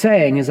we're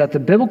saying is that the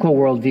biblical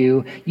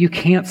worldview, you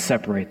can't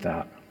separate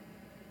that.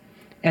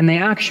 And the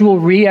actual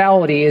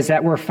reality is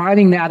that we're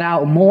finding that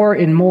out more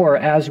and more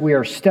as we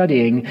are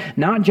studying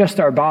not just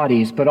our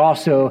bodies, but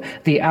also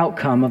the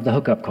outcome of the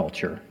hookup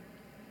culture.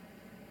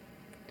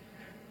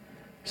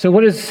 So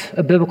what is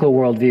a biblical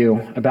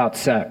worldview about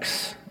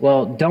sex?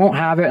 Well, don't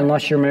have it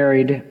unless you're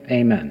married.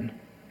 Amen.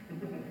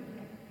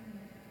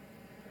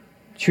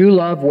 True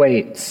love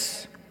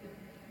waits.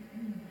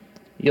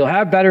 You'll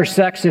have better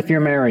sex if you're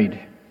married.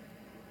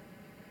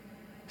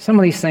 Some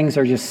of these things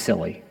are just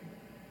silly.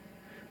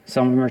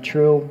 Some of them are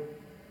true,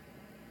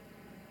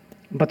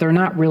 but they're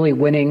not really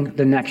winning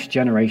the next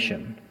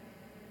generation.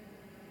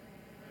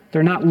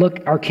 They're not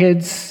our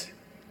kids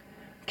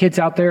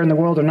out there in the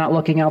world are not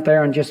looking out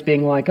there and just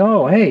being like,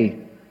 oh, hey,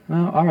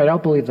 well, all right, I'll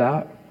believe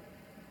that.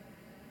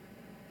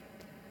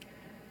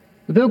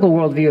 The biblical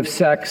worldview of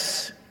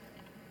sex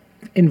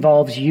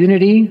involves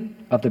unity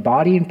of the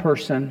body and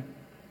person,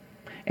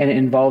 and it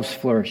involves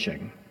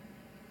flourishing.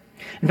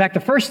 In fact,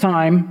 the first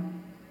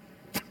time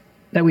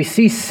that we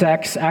see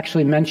sex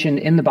actually mentioned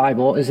in the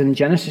Bible is in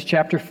Genesis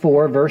chapter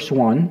 4, verse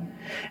 1.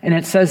 And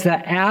it says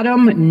that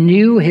Adam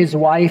knew his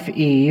wife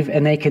Eve,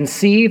 and they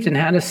conceived and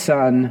had a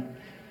son,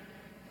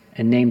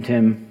 and named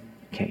him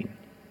Cain.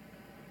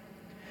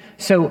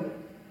 So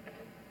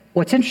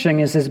what's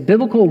interesting is this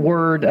biblical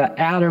word,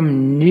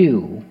 Adam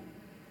knew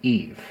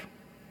Eve.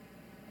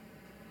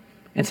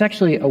 It's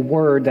actually a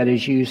word that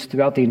is used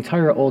throughout the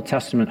entire Old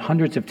Testament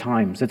hundreds of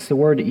times. It's the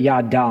word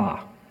yada,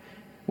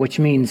 which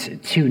means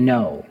to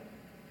know.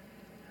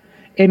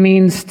 It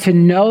means to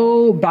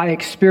know by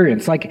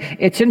experience. Like,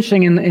 it's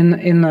interesting,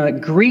 in the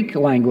Greek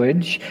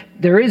language,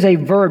 there is a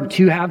verb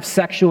to have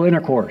sexual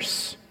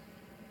intercourse.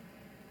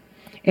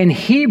 In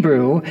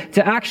Hebrew,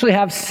 to actually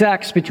have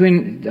sex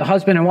between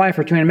husband and wife,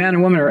 or between a man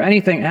and woman, or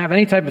anything, have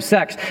any type of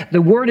sex,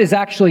 the word is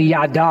actually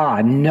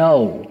yada,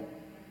 know.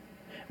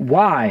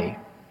 Why?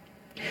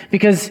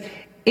 Because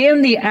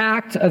in the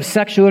act of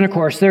sexual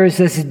intercourse, there is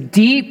this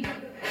deep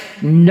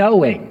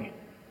knowing.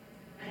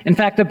 In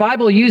fact, the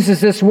Bible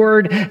uses this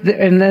word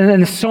in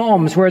the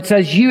Psalms where it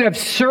says, you have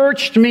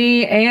searched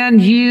me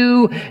and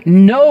you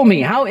know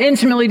me. How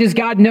intimately does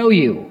God know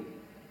you?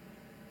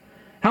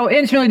 How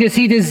intimately does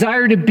he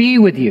desire to be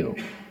with you?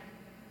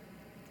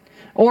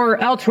 Or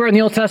elsewhere in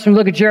the Old Testament,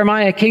 look at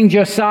Jeremiah. King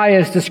Josiah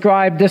is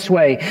described this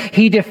way.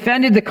 He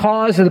defended the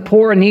cause of the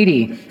poor and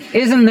needy.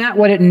 Isn't that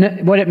what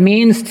it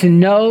means to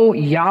know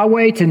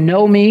Yahweh, to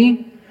know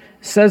me,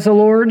 says the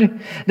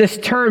Lord? This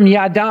term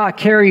yada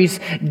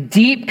carries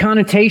deep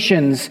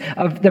connotations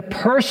of the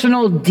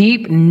personal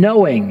deep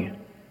knowing.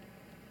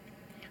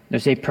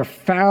 There's a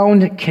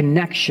profound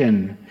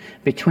connection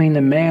between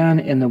the man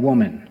and the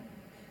woman.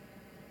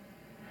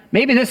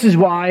 Maybe this is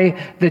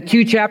why the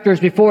 2 chapters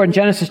before in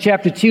Genesis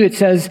chapter 2, it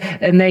says,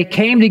 and they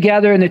came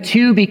together and the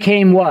two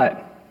became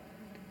what?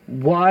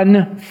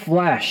 One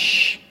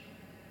flesh.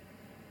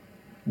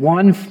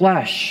 One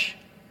flesh.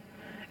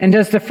 And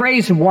does the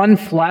phrase one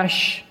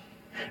flesh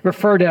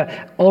refer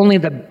to only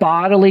the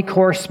bodily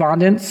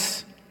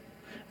correspondence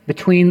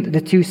between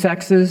the two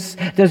sexes?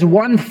 Does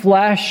one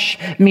flesh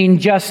mean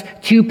just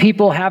two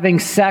people having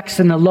sex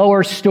in the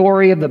lower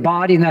story of the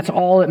body and that's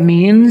all it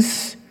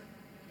means?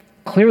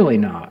 Clearly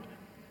not.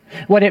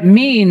 What it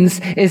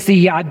means is the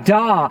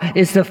yada,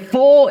 is the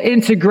full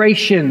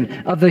integration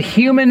of the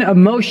human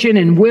emotion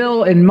and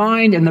will and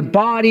mind and the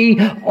body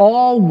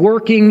all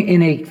working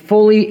in a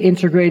fully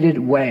integrated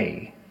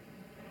way.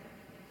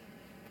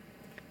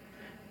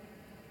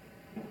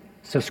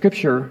 So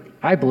Scripture,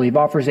 I believe,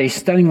 offers a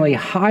stunningly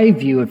high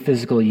view of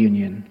physical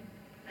union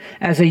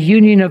as a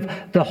union of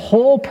the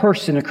whole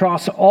person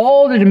across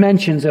all the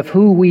dimensions of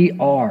who we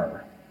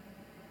are.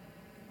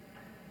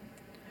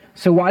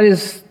 So why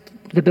does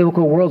the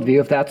biblical worldview,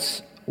 if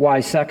that's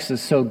why sex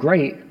is so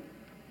great,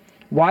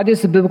 why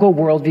does the biblical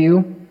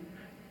worldview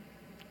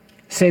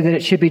say that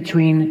it should be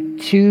between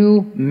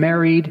two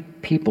married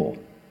people?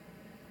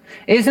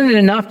 Isn't it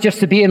enough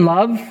just to be in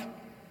love?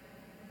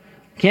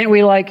 Can't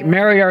we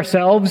marry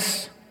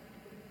ourselves?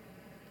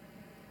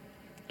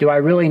 Do I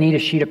really need a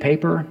sheet of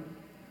paper?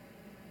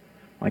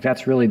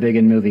 That's really big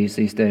in movies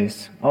these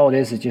days. All it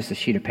is just a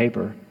sheet of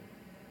paper.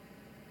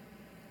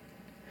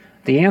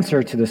 The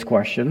answer to this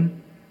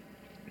question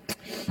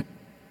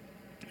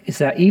is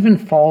that even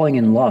falling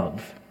in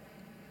love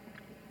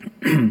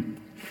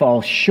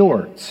falls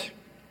short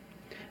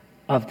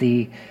of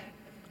the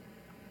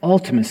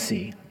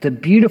ultimacy, the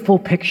beautiful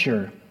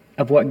picture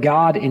of what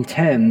God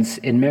intends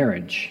in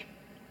marriage.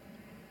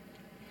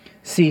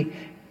 See,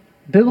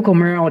 biblical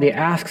morality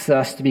asks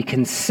us to be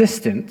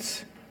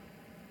consistent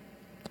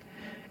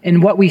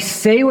in what we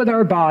say with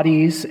our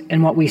bodies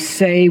and what we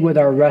say with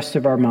our rest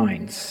of our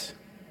minds.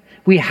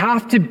 We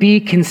have to be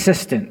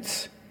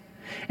consistent.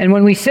 And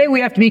when we say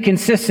we have to be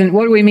consistent,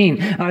 what do we mean?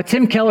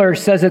 Tim Keller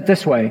says it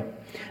this way: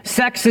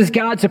 sex is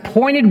God's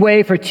appointed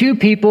way for two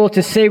people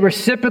to say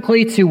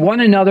reciprocally to one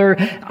another,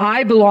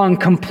 I belong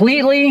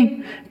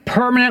completely,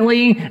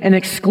 permanently, and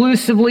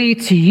exclusively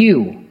to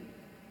you.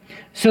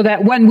 So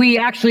that when we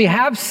actually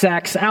have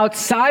sex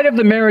outside of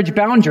the marriage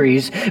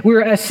boundaries,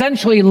 we're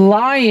essentially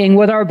lying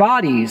with our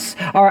bodies.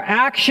 Our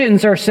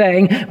actions are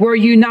saying we're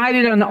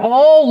united on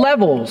all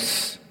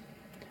levels,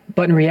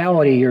 but in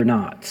reality, you're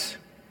not.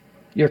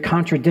 You're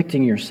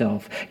contradicting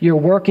yourself. You're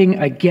working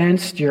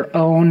against your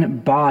own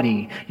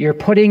body. You're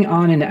putting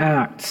on an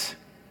act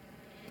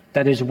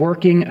that is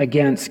working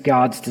against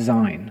God's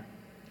design.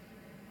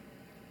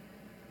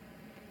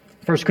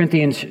 1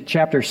 Corinthians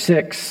chapter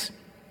 6.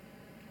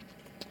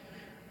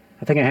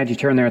 I think I had you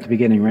turn there at the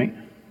beginning, right?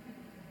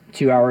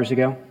 2 hours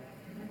ago.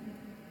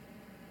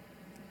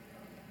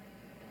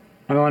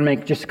 I want to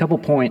make just a couple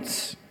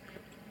points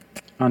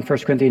on 1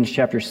 Corinthians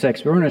chapter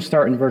 6. We're going to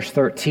start in verse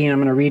 13. I'm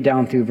going to read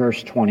down through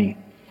verse 20.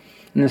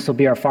 And this will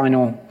be our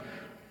final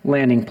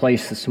landing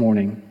place this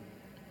morning.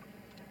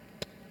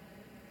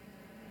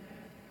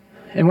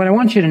 And what I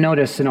want you to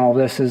notice in all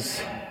this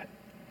is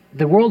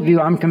the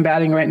worldview I'm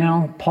combating right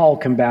now, Paul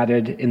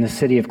combated in the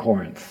city of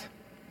Corinth.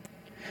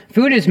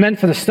 Food is meant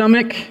for the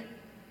stomach,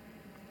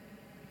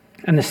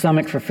 and the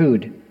stomach for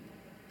food.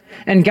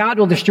 And God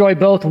will destroy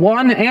both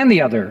one and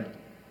the other.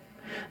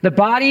 The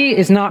body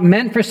is not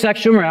meant for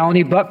sexual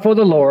morality, but for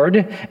the Lord,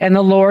 and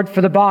the Lord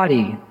for the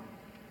body.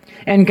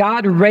 And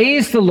God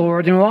raised the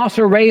Lord and will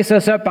also raise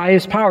us up by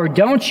his power.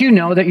 Don't you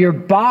know that your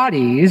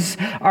bodies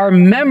are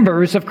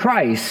members of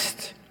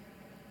Christ?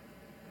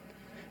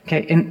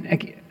 Okay,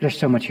 and there's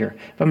so much here,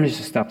 but I'm going to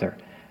just stop there.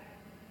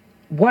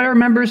 What are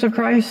members of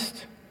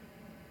Christ?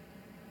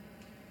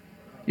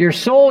 Your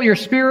soul, your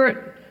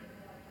spirit,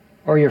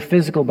 or your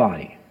physical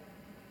body.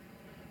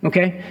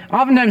 Okay?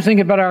 Oftentimes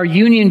think about our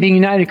union being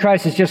united to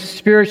Christ as just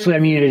spiritually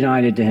I'm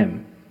united to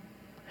him.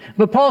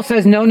 But Paul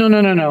says,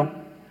 no.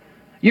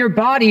 Your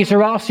bodies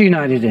are also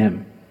united to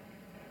him.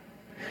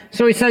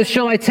 So he says,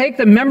 shall I take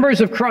the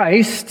members of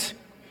Christ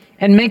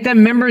and make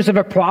them members of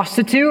a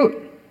prostitute?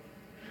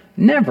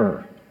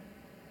 Never.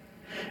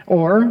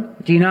 Or,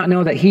 do you not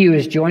know that he who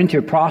is joined to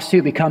a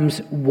prostitute becomes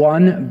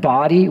one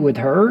body with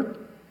her?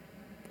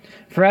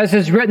 For as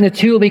is written, the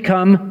two will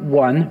become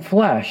one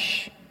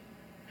flesh.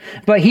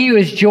 But he who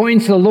is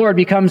joined to the Lord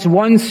becomes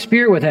one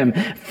spirit with him.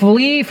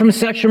 Flee from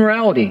sexual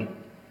morality.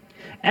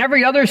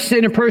 Every other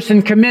sin a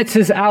person commits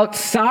is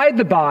outside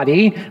the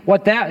body.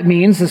 What that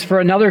means is for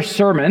another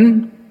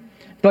sermon.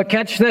 But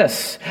catch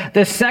this.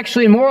 The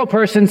sexually immoral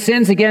person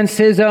sins against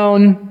his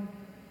own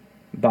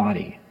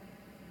body.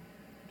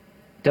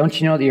 Don't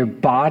you know that your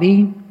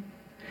body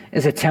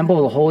is a temple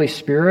of the Holy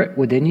Spirit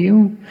within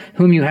you,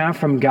 whom you have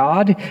from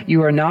God?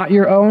 You are not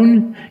your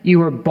own. You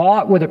were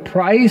bought with a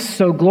price,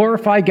 so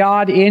glorify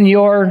God in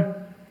your...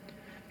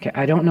 Okay,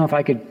 I don't know if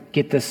I could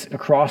get this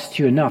across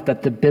to you enough,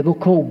 that the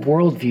biblical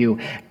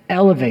worldview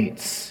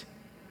elevates,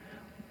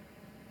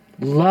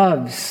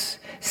 loves,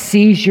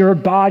 sees your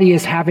body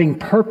as having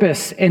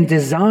purpose and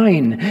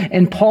design.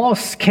 And Paul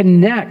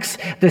connects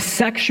the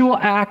sexual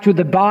act with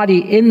the body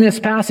in this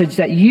passage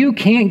that you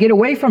can't get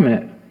away from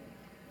it.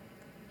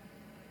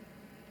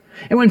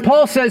 And when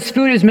Paul says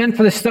food is meant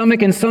for the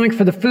stomach and stomach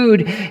for the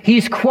food,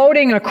 he's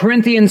quoting a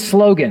Corinthian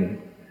slogan.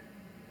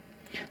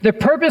 The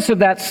purpose of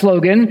that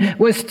slogan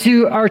was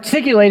to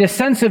articulate a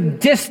sense of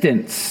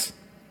distance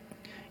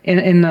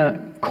in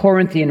the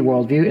Corinthian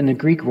worldview, in the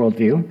Greek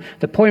worldview.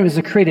 The point was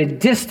to create a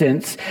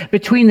distance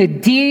between the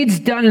deeds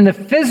done in the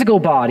physical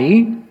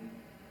body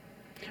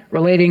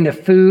relating to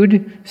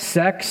food,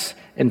 sex,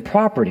 and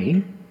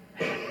property.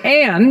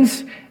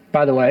 And,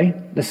 by the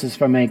way, this is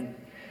from a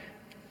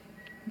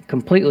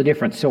completely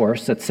different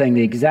source that's saying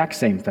the exact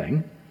same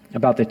thing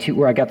about the two,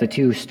 where I got the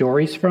two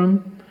stories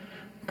from.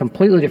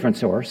 Completely different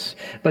source,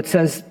 but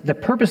says the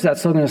purpose of that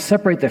slogan is to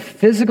separate the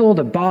physical,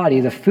 the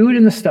body, the food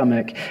in the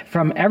stomach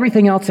from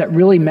everything else that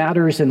really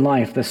matters in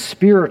life, the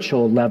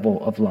spiritual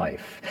level of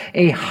life,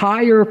 a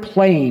higher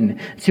plane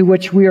to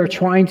which we are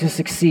trying to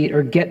succeed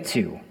or get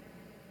to.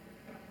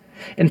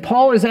 And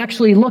Paul is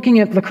actually looking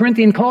at the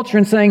Corinthian culture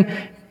and saying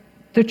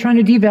they're trying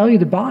to devalue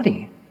the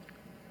body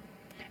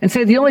and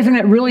say the only thing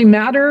that really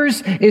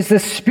matters is the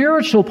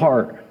spiritual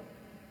part.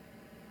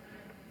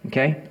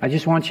 Okay? I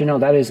just want you to know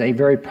that is a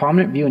very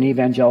prominent view in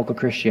evangelical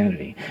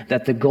Christianity,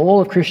 that the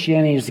goal of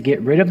Christianity is to get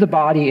rid of the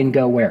body and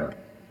go where?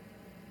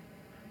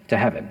 To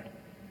heaven.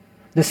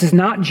 This is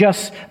not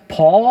just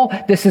Paul.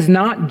 This is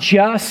not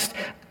just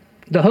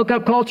the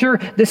hookup culture.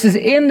 This is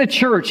in the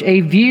church,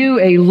 a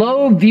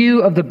low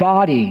view of the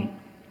body.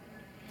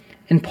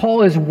 And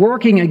Paul is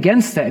working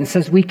against that and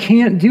says we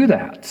can't do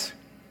that.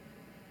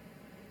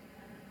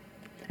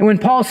 And when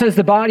Paul says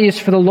the body is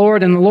for the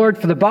Lord and the Lord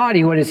for the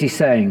body, what is he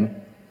saying?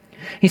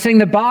 He's saying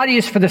the body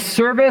is for the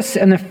service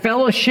and the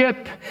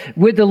fellowship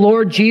with the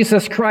Lord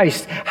Jesus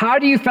Christ. How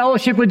do you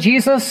fellowship with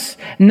Jesus?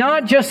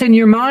 Not just in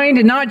your mind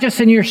and not just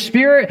in your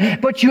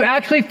spirit, but you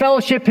actually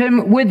fellowship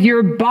him with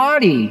your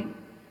body.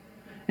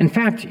 In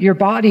fact, your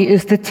body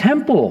is the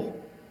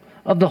temple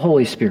of the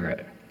Holy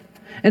Spirit.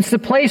 It's the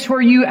place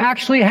where you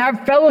actually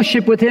have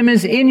fellowship with him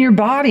is in your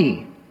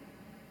body.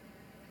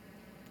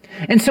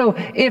 And so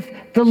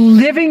if the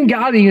living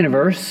God of the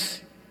universe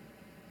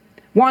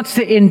wants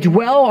to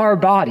indwell our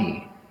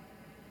body,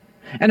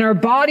 and our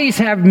bodies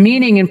have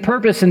meaning and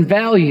purpose and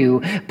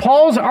value,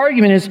 Paul's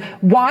argument is,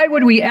 why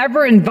would we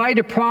ever invite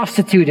a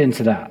prostitute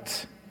into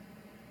that?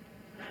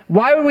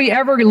 Why would we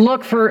ever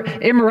look for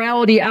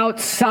immorality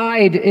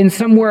outside in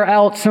somewhere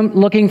else,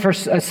 looking for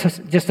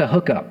just a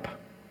hookup?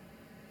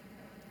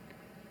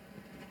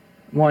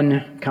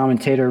 One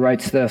commentator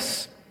writes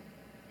this: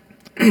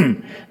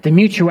 the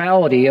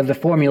mutuality of the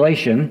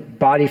formulation,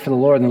 body for the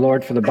Lord and the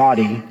Lord for the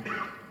body,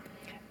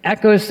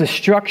 echoes the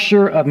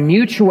structure of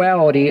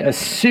mutuality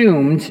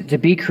assumed to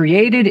be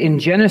created in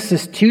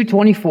Genesis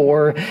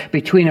 2:24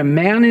 between a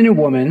man and a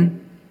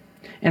woman,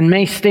 and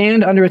may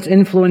stand under its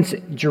influence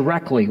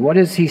directly. What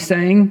is he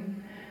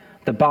saying?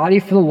 The body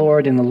for the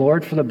Lord and the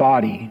Lord for the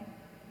body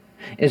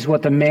is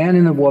what the man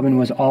and the woman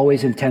was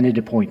always intended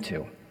to point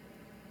to.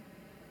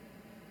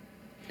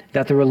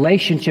 That the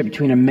relationship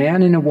between a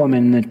man and a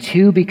woman, the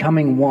two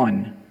becoming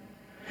one,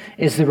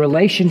 is the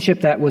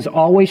relationship that was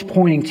always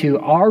pointing to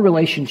our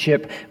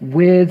relationship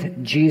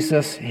with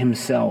Jesus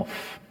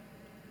himself.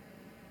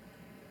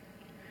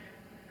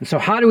 And so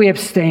how do we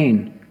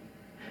abstain?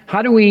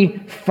 How do we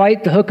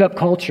fight the hookup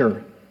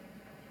culture?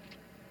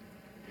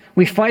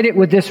 We fight it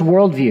with this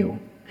worldview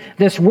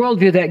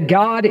that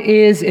God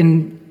is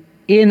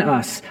in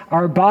us.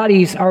 Our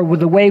bodies are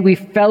the way we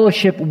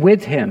fellowship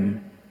with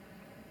him.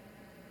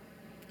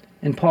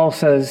 And Paul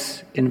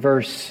says in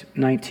verse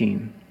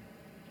 19,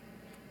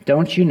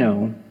 don't you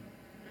know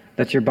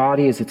that your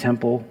body is a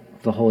temple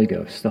of the Holy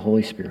Ghost, the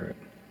Holy Spirit?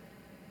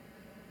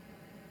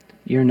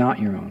 You're not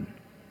your own.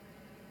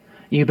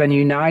 You've been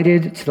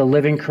united to the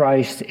living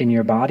Christ in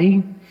your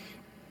body,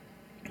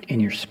 in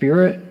your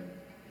spirit.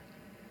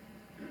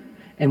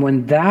 And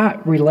when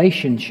that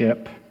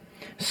relationship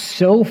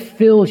so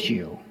fills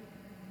you,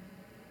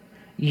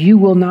 you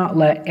will not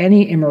let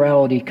any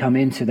immorality come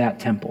into that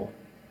temple.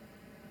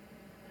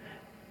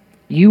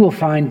 You will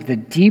find the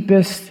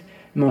deepest,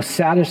 most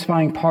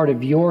satisfying part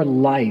of your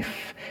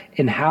life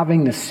in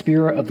having the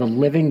Spirit of the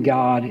living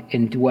God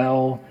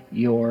indwell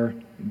your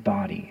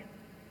body.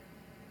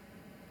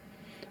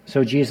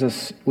 So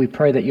Jesus, we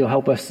pray that you'll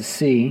help us to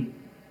see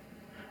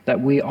that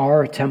we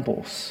are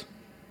temples.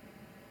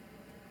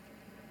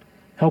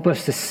 Help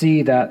us to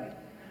see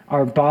that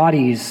our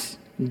bodies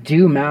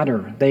do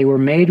matter. They were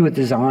made with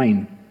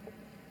design.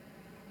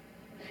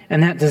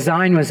 And that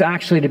design was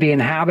actually to be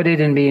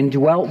inhabited and be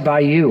indwelt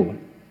by you.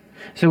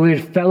 So we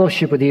would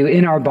fellowship with you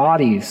in our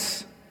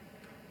bodies.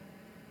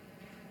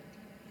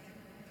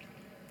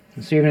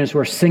 And so even as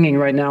we're singing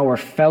right now, we're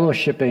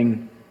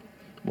fellowshipping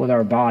with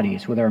our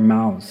bodies, with our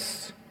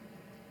mouths.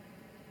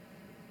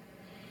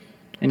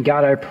 And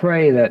God, I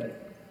pray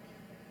that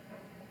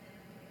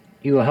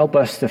you will help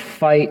us to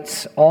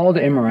fight all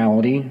the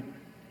immorality,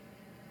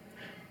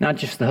 not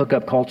just the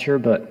hookup culture,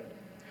 but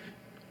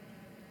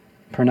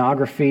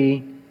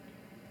pornography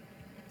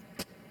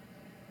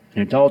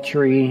and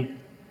adultery,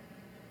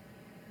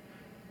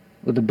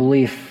 with the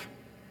belief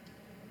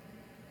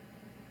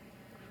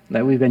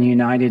that we've been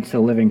united to the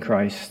living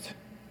Christ.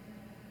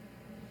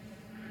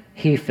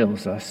 He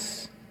fills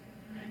us.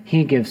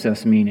 He gives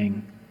us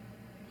meaning.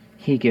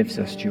 He gives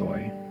us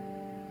joy.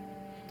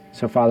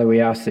 So, Father, we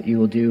ask that you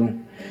will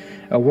do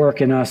a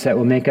work in us that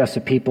will make us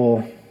a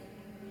people,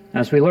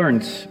 as we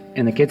learned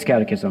in the Kids'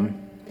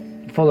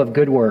 Catechism, full of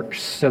good works,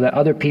 so that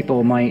other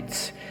people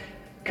might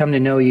come to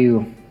know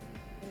you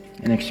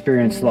and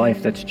experience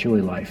life that's truly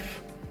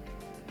life.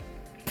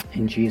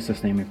 In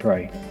Jesus' name we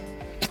pray.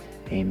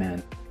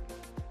 Amen.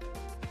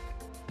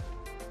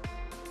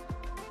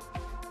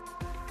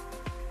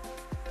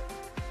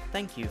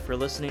 Thank you for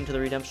listening to the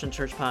Redemption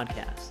Church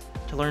podcast.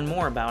 To learn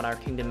more about our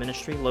kingdom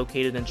ministry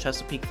located in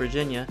Chesapeake,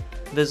 Virginia,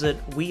 visit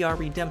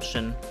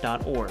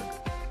weareredemption.org.